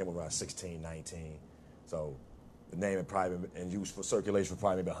old. And they came around 1619. So the name had probably been in use for circulation for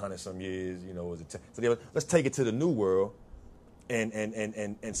probably maybe 100-some years. You know, so let's take it to the new world.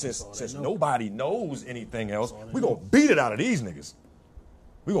 And since nobody knows anything else, we're going to beat it out of these niggas.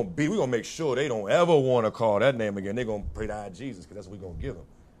 We're gonna make sure they don't ever want to call that name again. They're going to pray to our Jesus because that's what we're going to give them.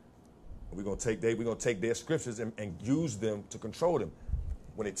 We're going to take their scriptures and use them to control them.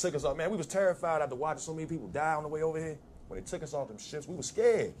 When they took us off, man, we was terrified after watching so many people die on the way over here. When they took us off them ships, we were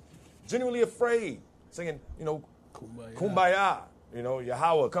scared, genuinely afraid, singing, you know, Kumbaya, you know,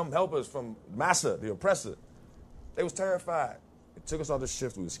 Yahweh, come help us from Massa, the oppressor. They was terrified. They took us off the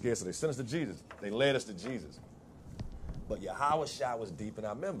ships, we were scared, so they sent us to Jesus. They led us to Jesus. But Yahushua was deep in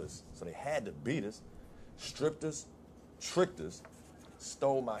our members, so they had to beat us, stripped us, tricked us,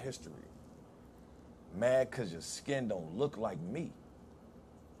 stole my history. Mad because your skin don't look like me.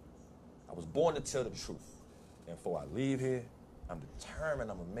 I was born to tell the truth. And before I leave here, I'm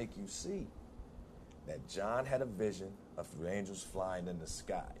determined I'm going to make you see that John had a vision of 3 angels flying in the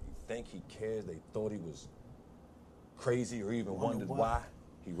sky. You think he cares? They thought he was crazy or even wondered why.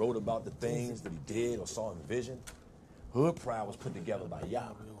 He wrote about the things that he did or saw in vision. Hood Pride was put together by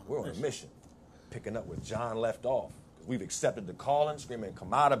Yahweh. We're on a mission, picking up where John left off. Because we've accepted the calling, screaming,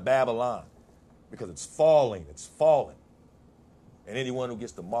 come out of Babylon. Because it's falling. And anyone who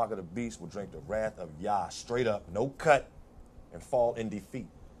gets the mark of the beast will drink the wrath of Yah, straight up, no cut, and fall in defeat.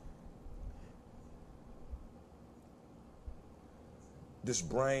 This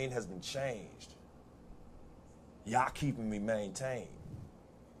brain has been changed. Yah keeping me maintained.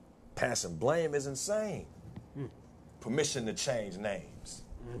 Passing blame is insane. Permission to change names.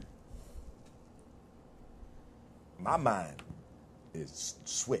 My mind is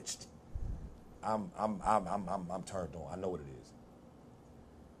switched. I'm turned on. I know what it is.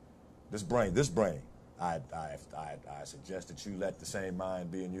 This brain. I suggest that you let the same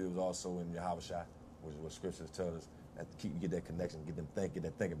mind be in you that was also in Yahushua, which is what scriptures tell us. That to keep you get that connection, get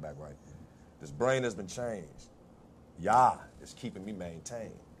that thinking back right. This brain has been changed. Yah is keeping me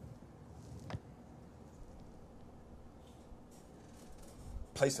maintained.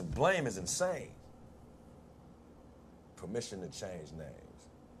 Placing blame is insane. Permission to change names.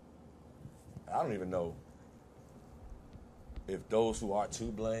 I don't even know if those who are to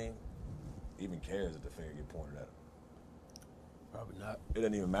blame even cares if the finger get pointed at them. Probably not. It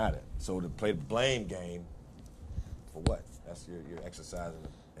doesn't even matter. So to play the blame game, for what? That's you're exercising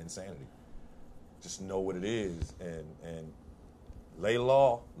insanity. Just know what it is and lay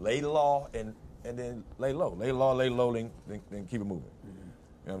law, and then lay low. Lay law, lay low, then keep it moving.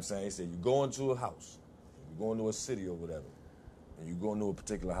 You know what I'm saying? He said, you go into a house, you go into a city or whatever, and you go into a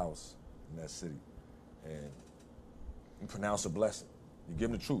particular house in that city, and you pronounce a blessing. You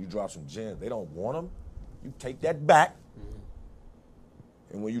give them the truth, you drop some gems. They don't want them. You take that back,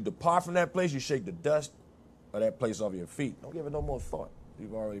 and when you depart from that place, you shake the dust of that place off your feet. Don't give it no more thought.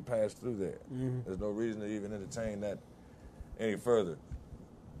 You've already passed through there. There's no reason to even entertain that any further.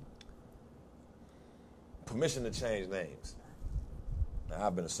 Permission to change names. Now,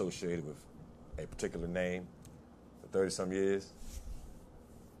 I've been associated with a particular name for 30-some years,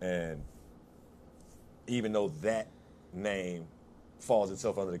 and even though that name falls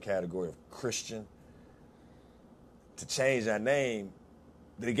itself under the category of Christian, to change that name,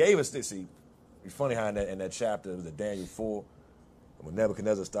 they gave us this. See, it's funny how in that chapter, it was Daniel 4, when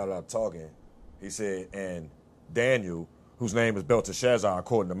Nebuchadnezzar started out talking, he said, and Daniel, whose name is Belteshazzar,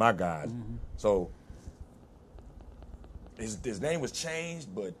 according to my God. So his name was changed,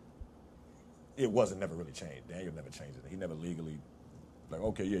 but it wasn't never really changed. Daniel never changed it. He never legally, like,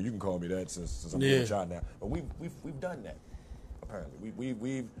 okay, yeah, you can call me that since I'm a child now. But we've done that. Apparently,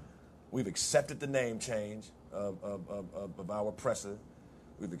 we've accepted the name change of our oppressor.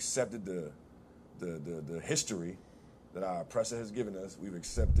 We've accepted the history that our oppressor has given us. We've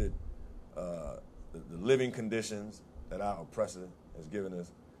accepted the living conditions that our oppressor has given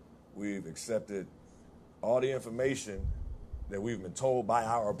us. We've accepted all the information that we've been told by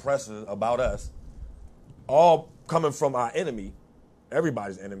our oppressor about us, all coming from our enemy,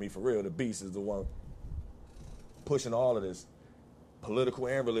 everybody's enemy for real. The beast is the one pushing all of this political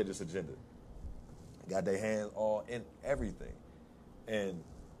and religious agenda. Got their hands all in everything. And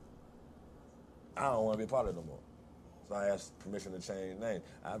I don't want to be a part of it no more. So I asked permission to change the name.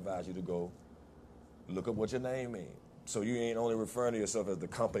 I advise you to go look up what your name means. So you ain't only referring to yourself as the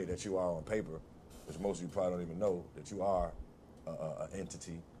company that you are on paper, which most of you probably don't even know that you are an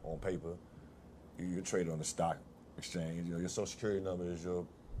entity on paper. You're traded on the stock exchange. You know, your social security number is your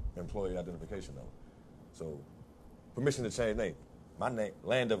employee identification number. So permission to change name. My name,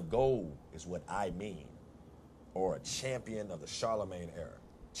 Land of Gold, is what I mean, or a champion of the Charlemagne era.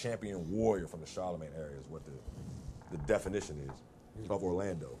 Champion warrior from the Charlemagne era is what the definition is of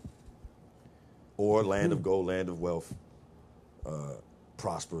Orlando. Or land of gold, land of wealth,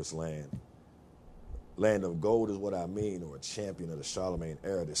 prosperous land. Land of gold is what I mean, or a champion of the Charlemagne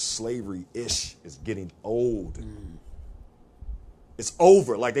era. This slavery-ish is getting old. It's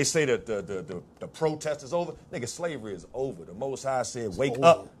over. Like they say that the protest is over. Nigga, slavery is over. The Most High said, wake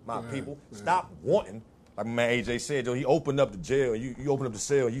up, my people. Stop wanting. Like my man AJ said, he opened up the jail, and you open up the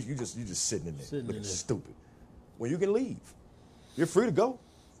cell, and you just sitting in there looking stupid. When you can leave. You're free to go.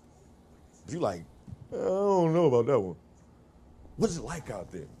 But you like, I don't know about that one. What is it like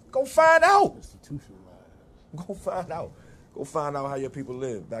out there? Go find out. Institutionalized. Go find out. Go find out how your people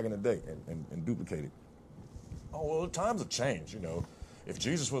lived back in the day and duplicate it. Oh, well, times have changed, you know. If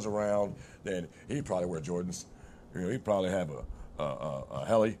Jesus was around, then he'd probably wear Jordans. You know, he'd probably have a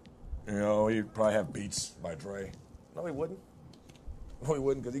heli. You know, he'd probably have Beats by Dre. No, he wouldn't. No, he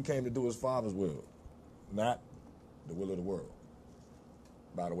wouldn't, because he came to do his Father's will, not the will of the world,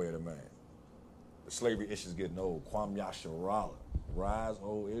 by the way of the man. The slavery issue's getting old. Kwam Yasharala. Rise,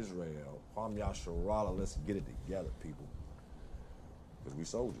 O Israel. Kwam Yasharala. Let's get it together, people. Because we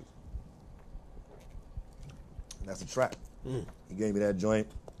soldiers. And that's a track. He gave me that joint.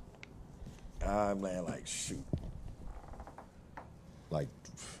 I'm like, shoot. Like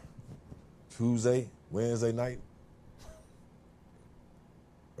Tuesday, Wednesday night,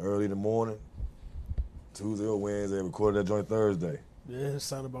 early in the morning, Tuesday or Wednesday, recorded that joint Thursday. Yeah, it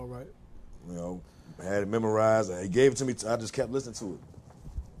sounded about right. You know, I had it memorized. He gave it to me. I just kept listening to it.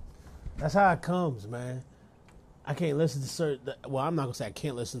 That's how it comes, man. I can't listen to certain. Well, I'm not gonna say I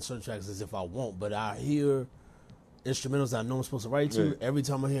can't listen to certain tracks as if I won't, but I hear instrumentals I know I'm supposed to write to. Yeah. Every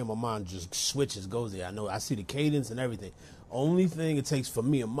time I hear, my mind just switches, goes there. I see the cadence and everything. Only thing it takes for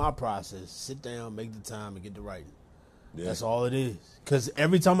me in my process, sit down, make the time, and get to writing. Yeah. That's all it is. Because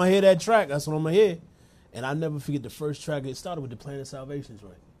every time I hear that track, that's what I'm gonna hear. And I never forget the first track. It started with the Plan of Salvation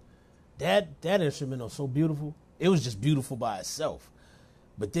joint. That instrumental so beautiful. It was just beautiful by itself.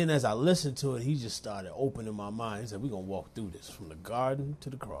 But then as I listened to it, he just started opening my mind. He said, we're going to walk through this from the garden to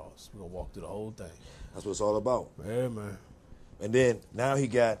the cross. We're going to walk through the whole thing. That's what it's all about. Yeah, man. And then now he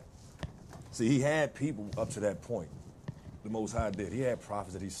had people up to that point. The Most High did. He had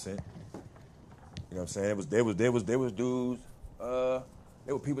prophets that he sent. You know what I'm saying? There was dudes,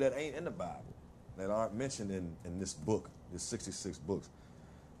 there were people that ain't in the Bible, that aren't mentioned in this book, this 66 books.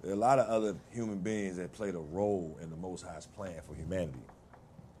 There are a lot of other human beings that played a role in the Most High's plan for humanity,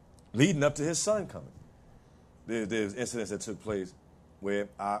 leading up to his son coming. There's incidents that took place where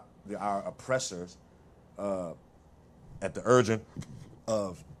our oppressors, at the urging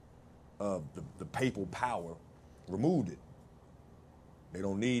of the papal power, removed it. They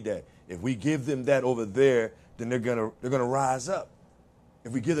don't need that. If we give them that over there, then they're gonna rise up.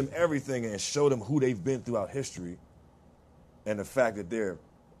 If we give them everything and show them who they've been throughout history, and the fact that they're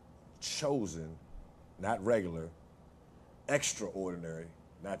chosen, not regular, extraordinary,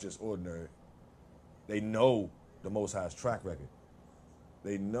 not just ordinary. They know the Most High's track record.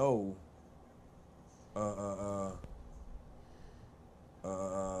 They know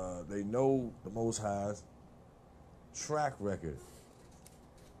they know the Most High's track record.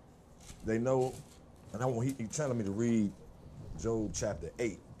 They know, and he telling me to read Job chapter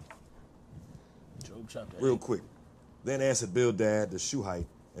 8. Job chapter 8. Real quick. Then answered Bildad the Shuhite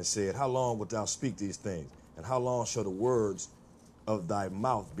and said, how long wilt thou speak these things? And how long shall the words of thy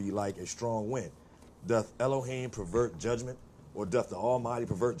mouth be like a strong wind? Doth Elohim pervert judgment, or doth the Almighty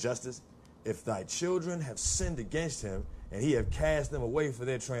pervert justice? If thy children have sinned against him, and he have cast them away for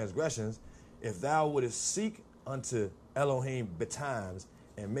their transgressions, if thou wouldest seek unto Elohim betimes,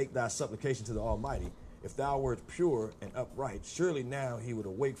 and make thy supplication to the Almighty, if thou wert pure and upright, surely now he would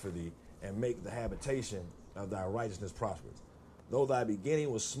awake for thee, and make the habitation of thy righteousness prosperous. Though thy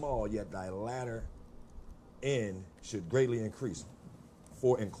beginning was small, yet thy latter end should greatly increase.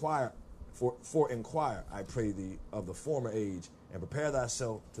 For inquire, I pray thee, of the former age, and prepare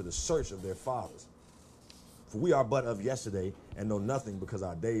thyself to the search of their fathers. For we are but of yesterday, and know nothing, because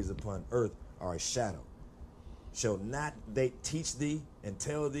our days upon earth are a shadow. Shall not they teach thee and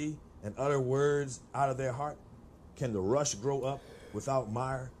tell thee and utter words out of their heart? Can the rush grow up without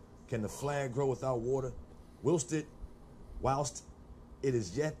mire? Can the flag grow without water? Whilst it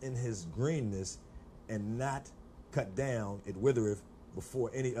is yet in his greenness and not cut down, it withereth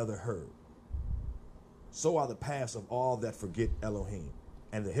before any other herb. So are the paths of all that forget Elohim,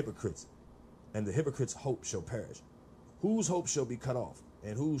 and the hypocrites hope shall perish. Whose hope shall be cut off,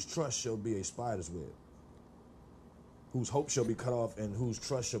 and whose trust shall be a spider's web? Whose hope shall be cut off, and whose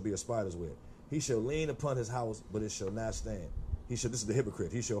trust shall be a spider's web? He shall lean upon his house, but it shall not stand. This is the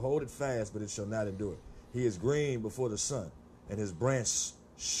hypocrite. He shall hold it fast, but it shall not endure. He is green before the sun, and his branch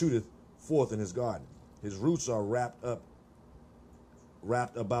shooteth forth in his garden. His roots are wrapped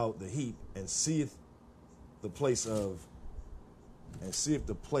about the heap, and seeth the place of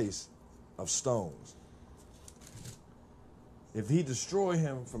stones. If he destroy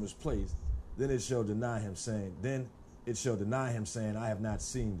him from his place, then it shall deny him, saying, I have not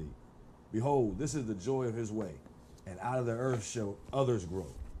seen thee. Behold, this is the joy of his way, and out of the earth shall others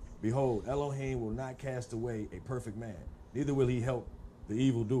grow. Behold, Elohim will not cast away a perfect man, neither will he help the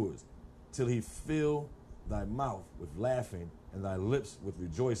evildoers, till he fill thy mouth with laughing and thy lips with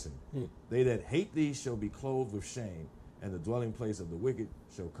rejoicing. They that hate thee shall be clothed with shame, and the dwelling place of the wicked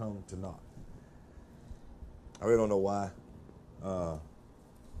shall come to naught. I really don't know why. Tell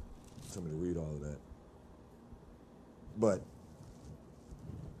me to read all of that. But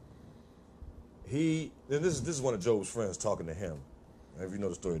this is one of Job's friends talking to him. If you know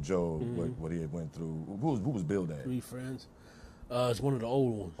the story of Job, what he had went through. Who was Bildad? 3 friends. It's one of the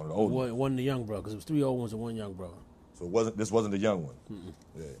old ones. One of the old ones. One of the young brother, because it was 3 old ones and 1 young brother. So this wasn't the young one.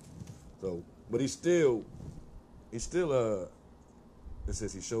 Yeah. So, but it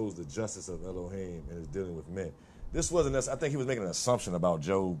says he shows the justice of Elohim and is dealing with men. This wasn't. I think he was making an assumption about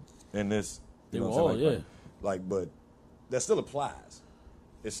Job in this. They were all, yeah. But that still applies.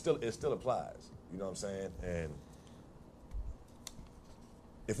 It still applies. You know what I'm saying? And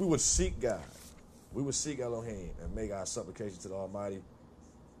if we would seek God, we would seek Elohim and make our supplication to the Almighty.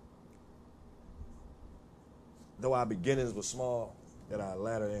 Though our beginnings were small, that our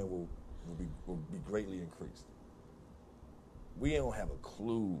latter end will be greatly increased. We don't have a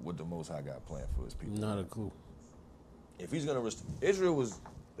clue what the Most High got planned for his people. Not a clue. If he's going to Israel was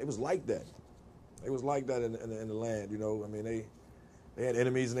like that. They was like that in the land, you know. I mean, they had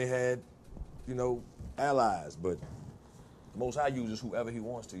enemies and they had, you know, allies, but the Most High uses whoever he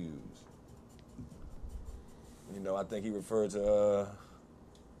wants to use. You know, I think he referred to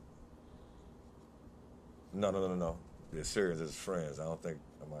No. The Assyrians as his friends. I don't think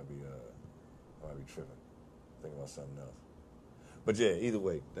I might be tripping. Thinking about something else. But yeah, either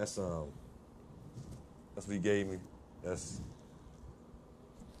way, that's what he gave me. That's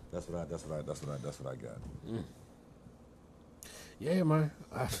what I got. Yeah, man.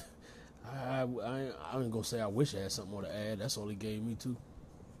 I ain't gonna say I wish I had something more to add. That's all he gave me too.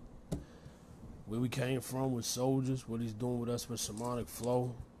 Where we came from with soldiers, what he's doing with us with Shamanic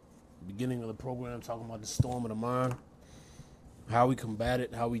Flow. Beginning of the program, talking about the storm of the mind, how we combat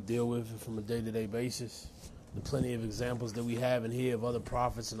it, how we deal with it from a day-to-day basis. The plenty of examples that we have in here of other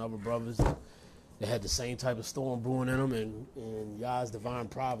prophets and other brothers that had the same type of storm brewing in them, and Yah's divine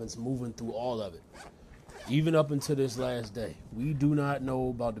providence moving through all of it. Even up until this last day, we do not know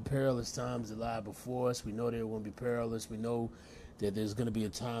about the perilous times that lie before us. We know they're going to be perilous. We know that there's going to be a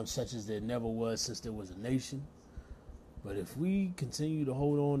time such as there never was since there was a nation. But if we continue to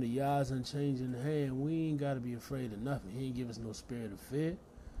hold on to Yah's unchanging hand, we ain't got to be afraid of nothing. He ain't give us no spirit of fear.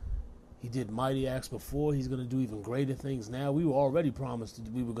 He did mighty acts before. He's going to do even greater things now. We were already promised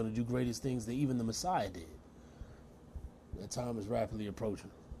that we were going to do greatest things that even the Messiah did. That time is rapidly approaching.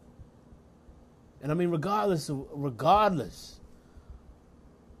 And I mean, regardless,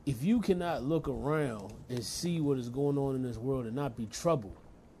 if you cannot look around and see what is going on in this world and not be troubled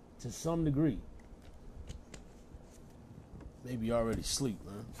to some degree, maybe you're already asleep,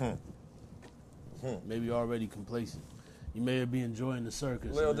 man. Maybe you're already complacent. You may be enjoying the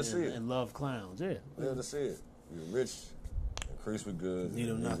circus and love clowns. Yeah. Live to see it. You're rich, increase with goods. Need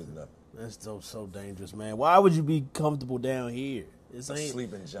them nothing. That's so dangerous, man. Why would you be comfortable down here? This ain't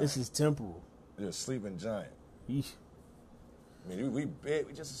sleeping giant. This is temporal. You're a sleeping giant. Yeesh. I mean, we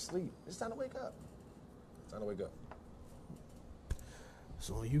just asleep. It's time to wake up. It's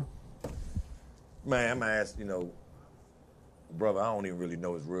on you. Man, I'm going to ask, brother, I don't even really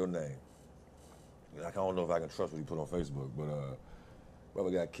know his real name. Like, I don't know if I can trust what he put on Facebook, but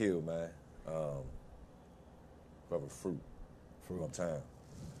brother got killed, man. Brother Fruit uptown.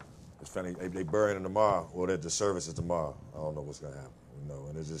 It's funny, they burying him tomorrow, or that the service is tomorrow. I don't know what's gonna happen,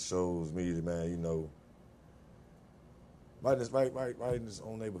 and it just shows me that, man, right in his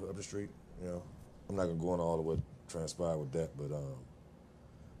own neighborhood up the street, I'm not gonna go into all of what transpired with that, but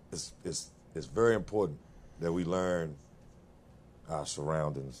it's very important that we learn our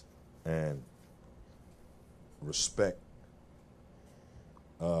surroundings and respect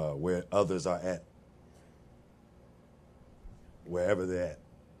where others are at, wherever they're at,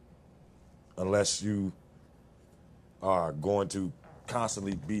 unless you are going to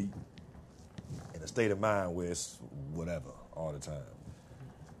constantly be in a state of mind where it's whatever all the time.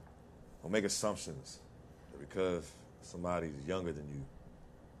 Don't make assumptions that because somebody's younger than you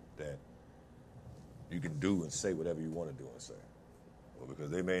that you can do and say whatever you want to do and say. Or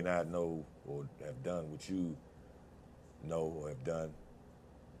because they may not know or have done what you know or have done,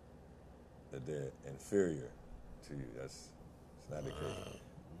 that they're inferior to you. It's not the case.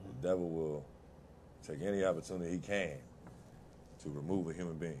 The devil will take any opportunity he can to remove a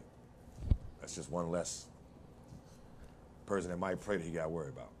human being. That's just one less person that might pray that he got worried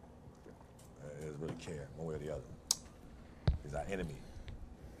about. He doesn't really care one way or the other. He's our enemy.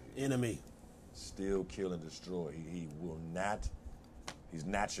 Enemy. Steal, kill, and destroy. He will not, he's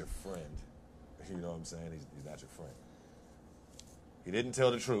not your friend. You know what I'm saying? He's not your friend. He didn't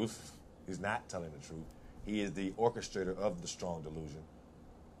tell the truth. He's not telling the truth. He is the orchestrator of the strong delusion,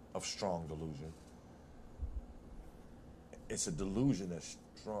 It's a delusion that's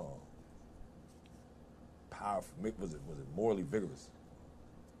strong, powerful. Was it morally vigorous?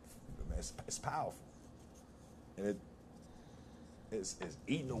 It's powerful, and it's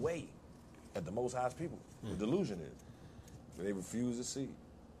eating away at the Most High's people. The delusion is, but they refuse to see.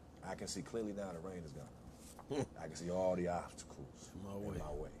 I can see clearly now the rain is gone. I can see all the obstacles in my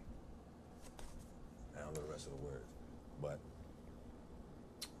way. I don't know the rest of the words, but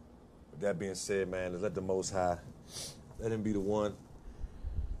with that being said, man, let's let the Most High, let him be the one.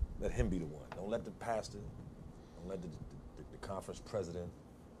 Let him be the one. Don't let the pastor, don't let the conference president,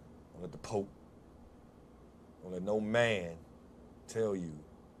 don't let the Pope, don't let no man tell you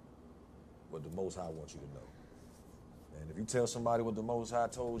what the Most High wants you to know. And if you tell somebody what the Most High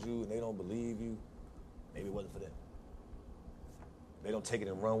told you and they don't believe you, maybe it wasn't for them. They don't take it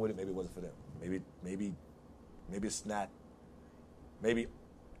and run with it, maybe it wasn't for them. Maybe it's not. Maybe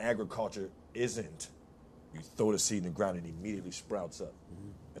agriculture isn't you throw the seed in the ground and it immediately sprouts up.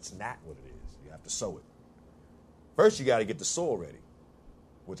 That's not what it is. You have to sow it. First, you got to get the soil ready,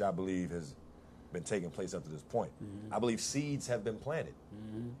 which I believe has been taking place up to this point. I believe seeds have been planted,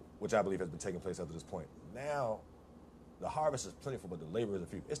 which I believe has been taking place up to this point. Now, the harvest is plentiful, but the labor is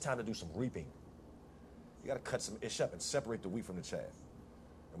few. It's time to do some reaping. You got to cut some ish up and separate the wheat from the chaff.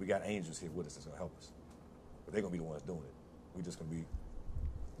 And we got angels here with us that's going to help us. But they're going to be the ones doing it. We just going to be,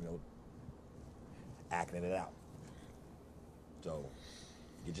 acting it out. So,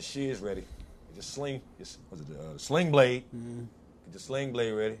 get your shears ready. Get your sling, sling blade. Get your sling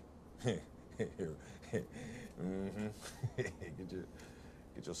blade ready. Get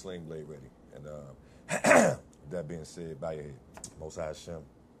your sling blade ready. And with that being said, bow your head. Most High Hashem.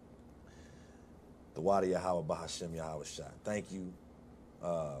 The Wadi Yahweh Bahashem Yahweh Shah. Thank you.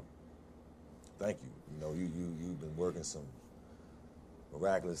 Thank you. You've been working some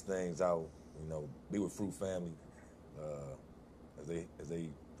miraculous things out. Be with Fruit family as they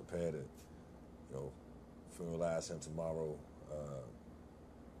prepare to, funeralize him tomorrow.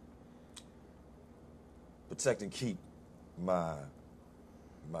 Protect and keep my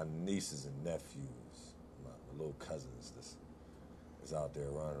nieces and nephews, my little cousins that's out there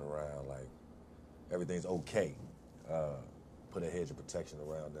running around like everything's okay. Put a hedge of protection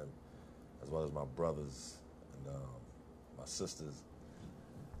around them, as well as my brothers and my sisters.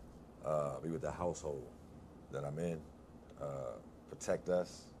 Be with the household that I'm in. Protect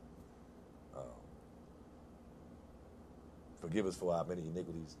us. Forgive us for our many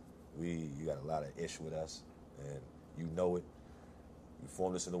iniquities. You got a lot of ish with us, and you know it. You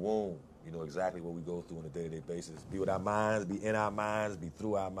formed us in the womb. You know exactly what we go through on a day-to-day basis. Be with our minds, be in our minds, be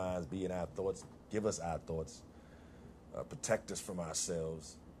through our minds, be in our thoughts. Give us our thoughts. Protect us from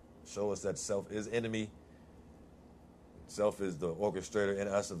ourselves. Show us that self is enemy. Self is the orchestrator in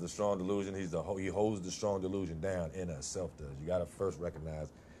us of the strong delusion. He holds the strong delusion down in us. Self does. You got to first recognize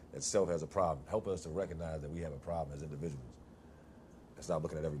that self has a problem. Help us to recognize that we have a problem as individuals. And stop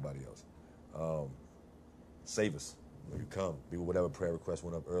looking at everybody else. Save us when you come. Be with whatever prayer request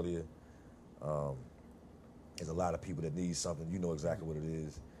went up earlier. There's a lot of people that need something. You know exactly what it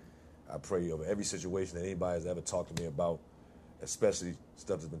is. I pray over every situation that anybody has ever talked to me about, especially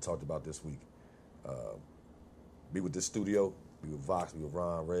stuff that's been talked about this week. Be with this studio. Be with Vox, be with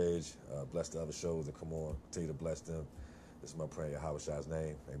Ron, Reg. Bless the other shows that come on. Continue to bless them. This is my prayer in Yahweh's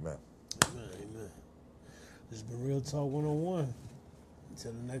name. Amen. Amen. Amen. This has been Real Talk 101.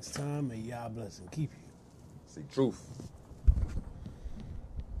 Until the next time, may Yah bless and keep you. See truth.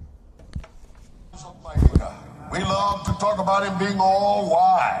 We love to talk about him being all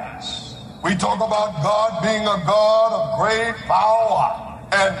wise. We talk about God being a God of great power.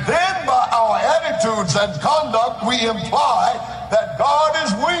 And then by our attitudes and conduct, we imply that God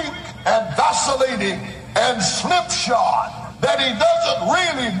is weak and vacillating and slipshod, that he doesn't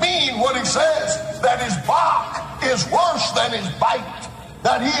really mean what he says, that his bark is worse than his bite,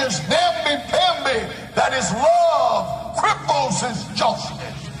 that he is namby-pamby, that his love cripples his justice,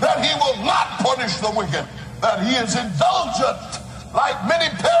 that he will not punish the wicked, that he is indulgent like many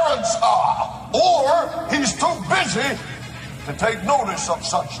parents are, or he's too busy to take notice of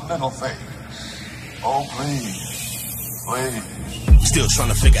such little things. Oh, please, please. Still trying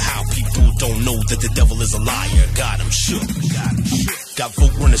to figure how people don't know that the devil is a liar. God, I'm shook. Got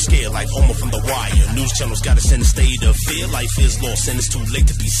folk running scared like Homer from The Wire. News channels got us in a state of fear. Life is lost and it's too late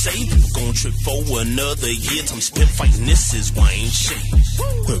to be saved. People gon' trip for another year. Time spent fighting, this is why I ain't shame.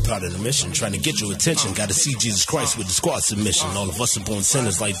 We're proud of the mission, trying to get your attention. Gotta see Jesus Christ with the squad submission. All of us are born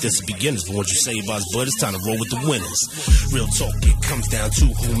sinners, like this is beginners. But once you save us, bud, it's time to roll with the winners. Real talk, it comes down to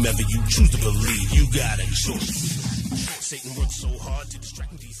whomever you choose to believe. You got a choice. Satan works so hard to distract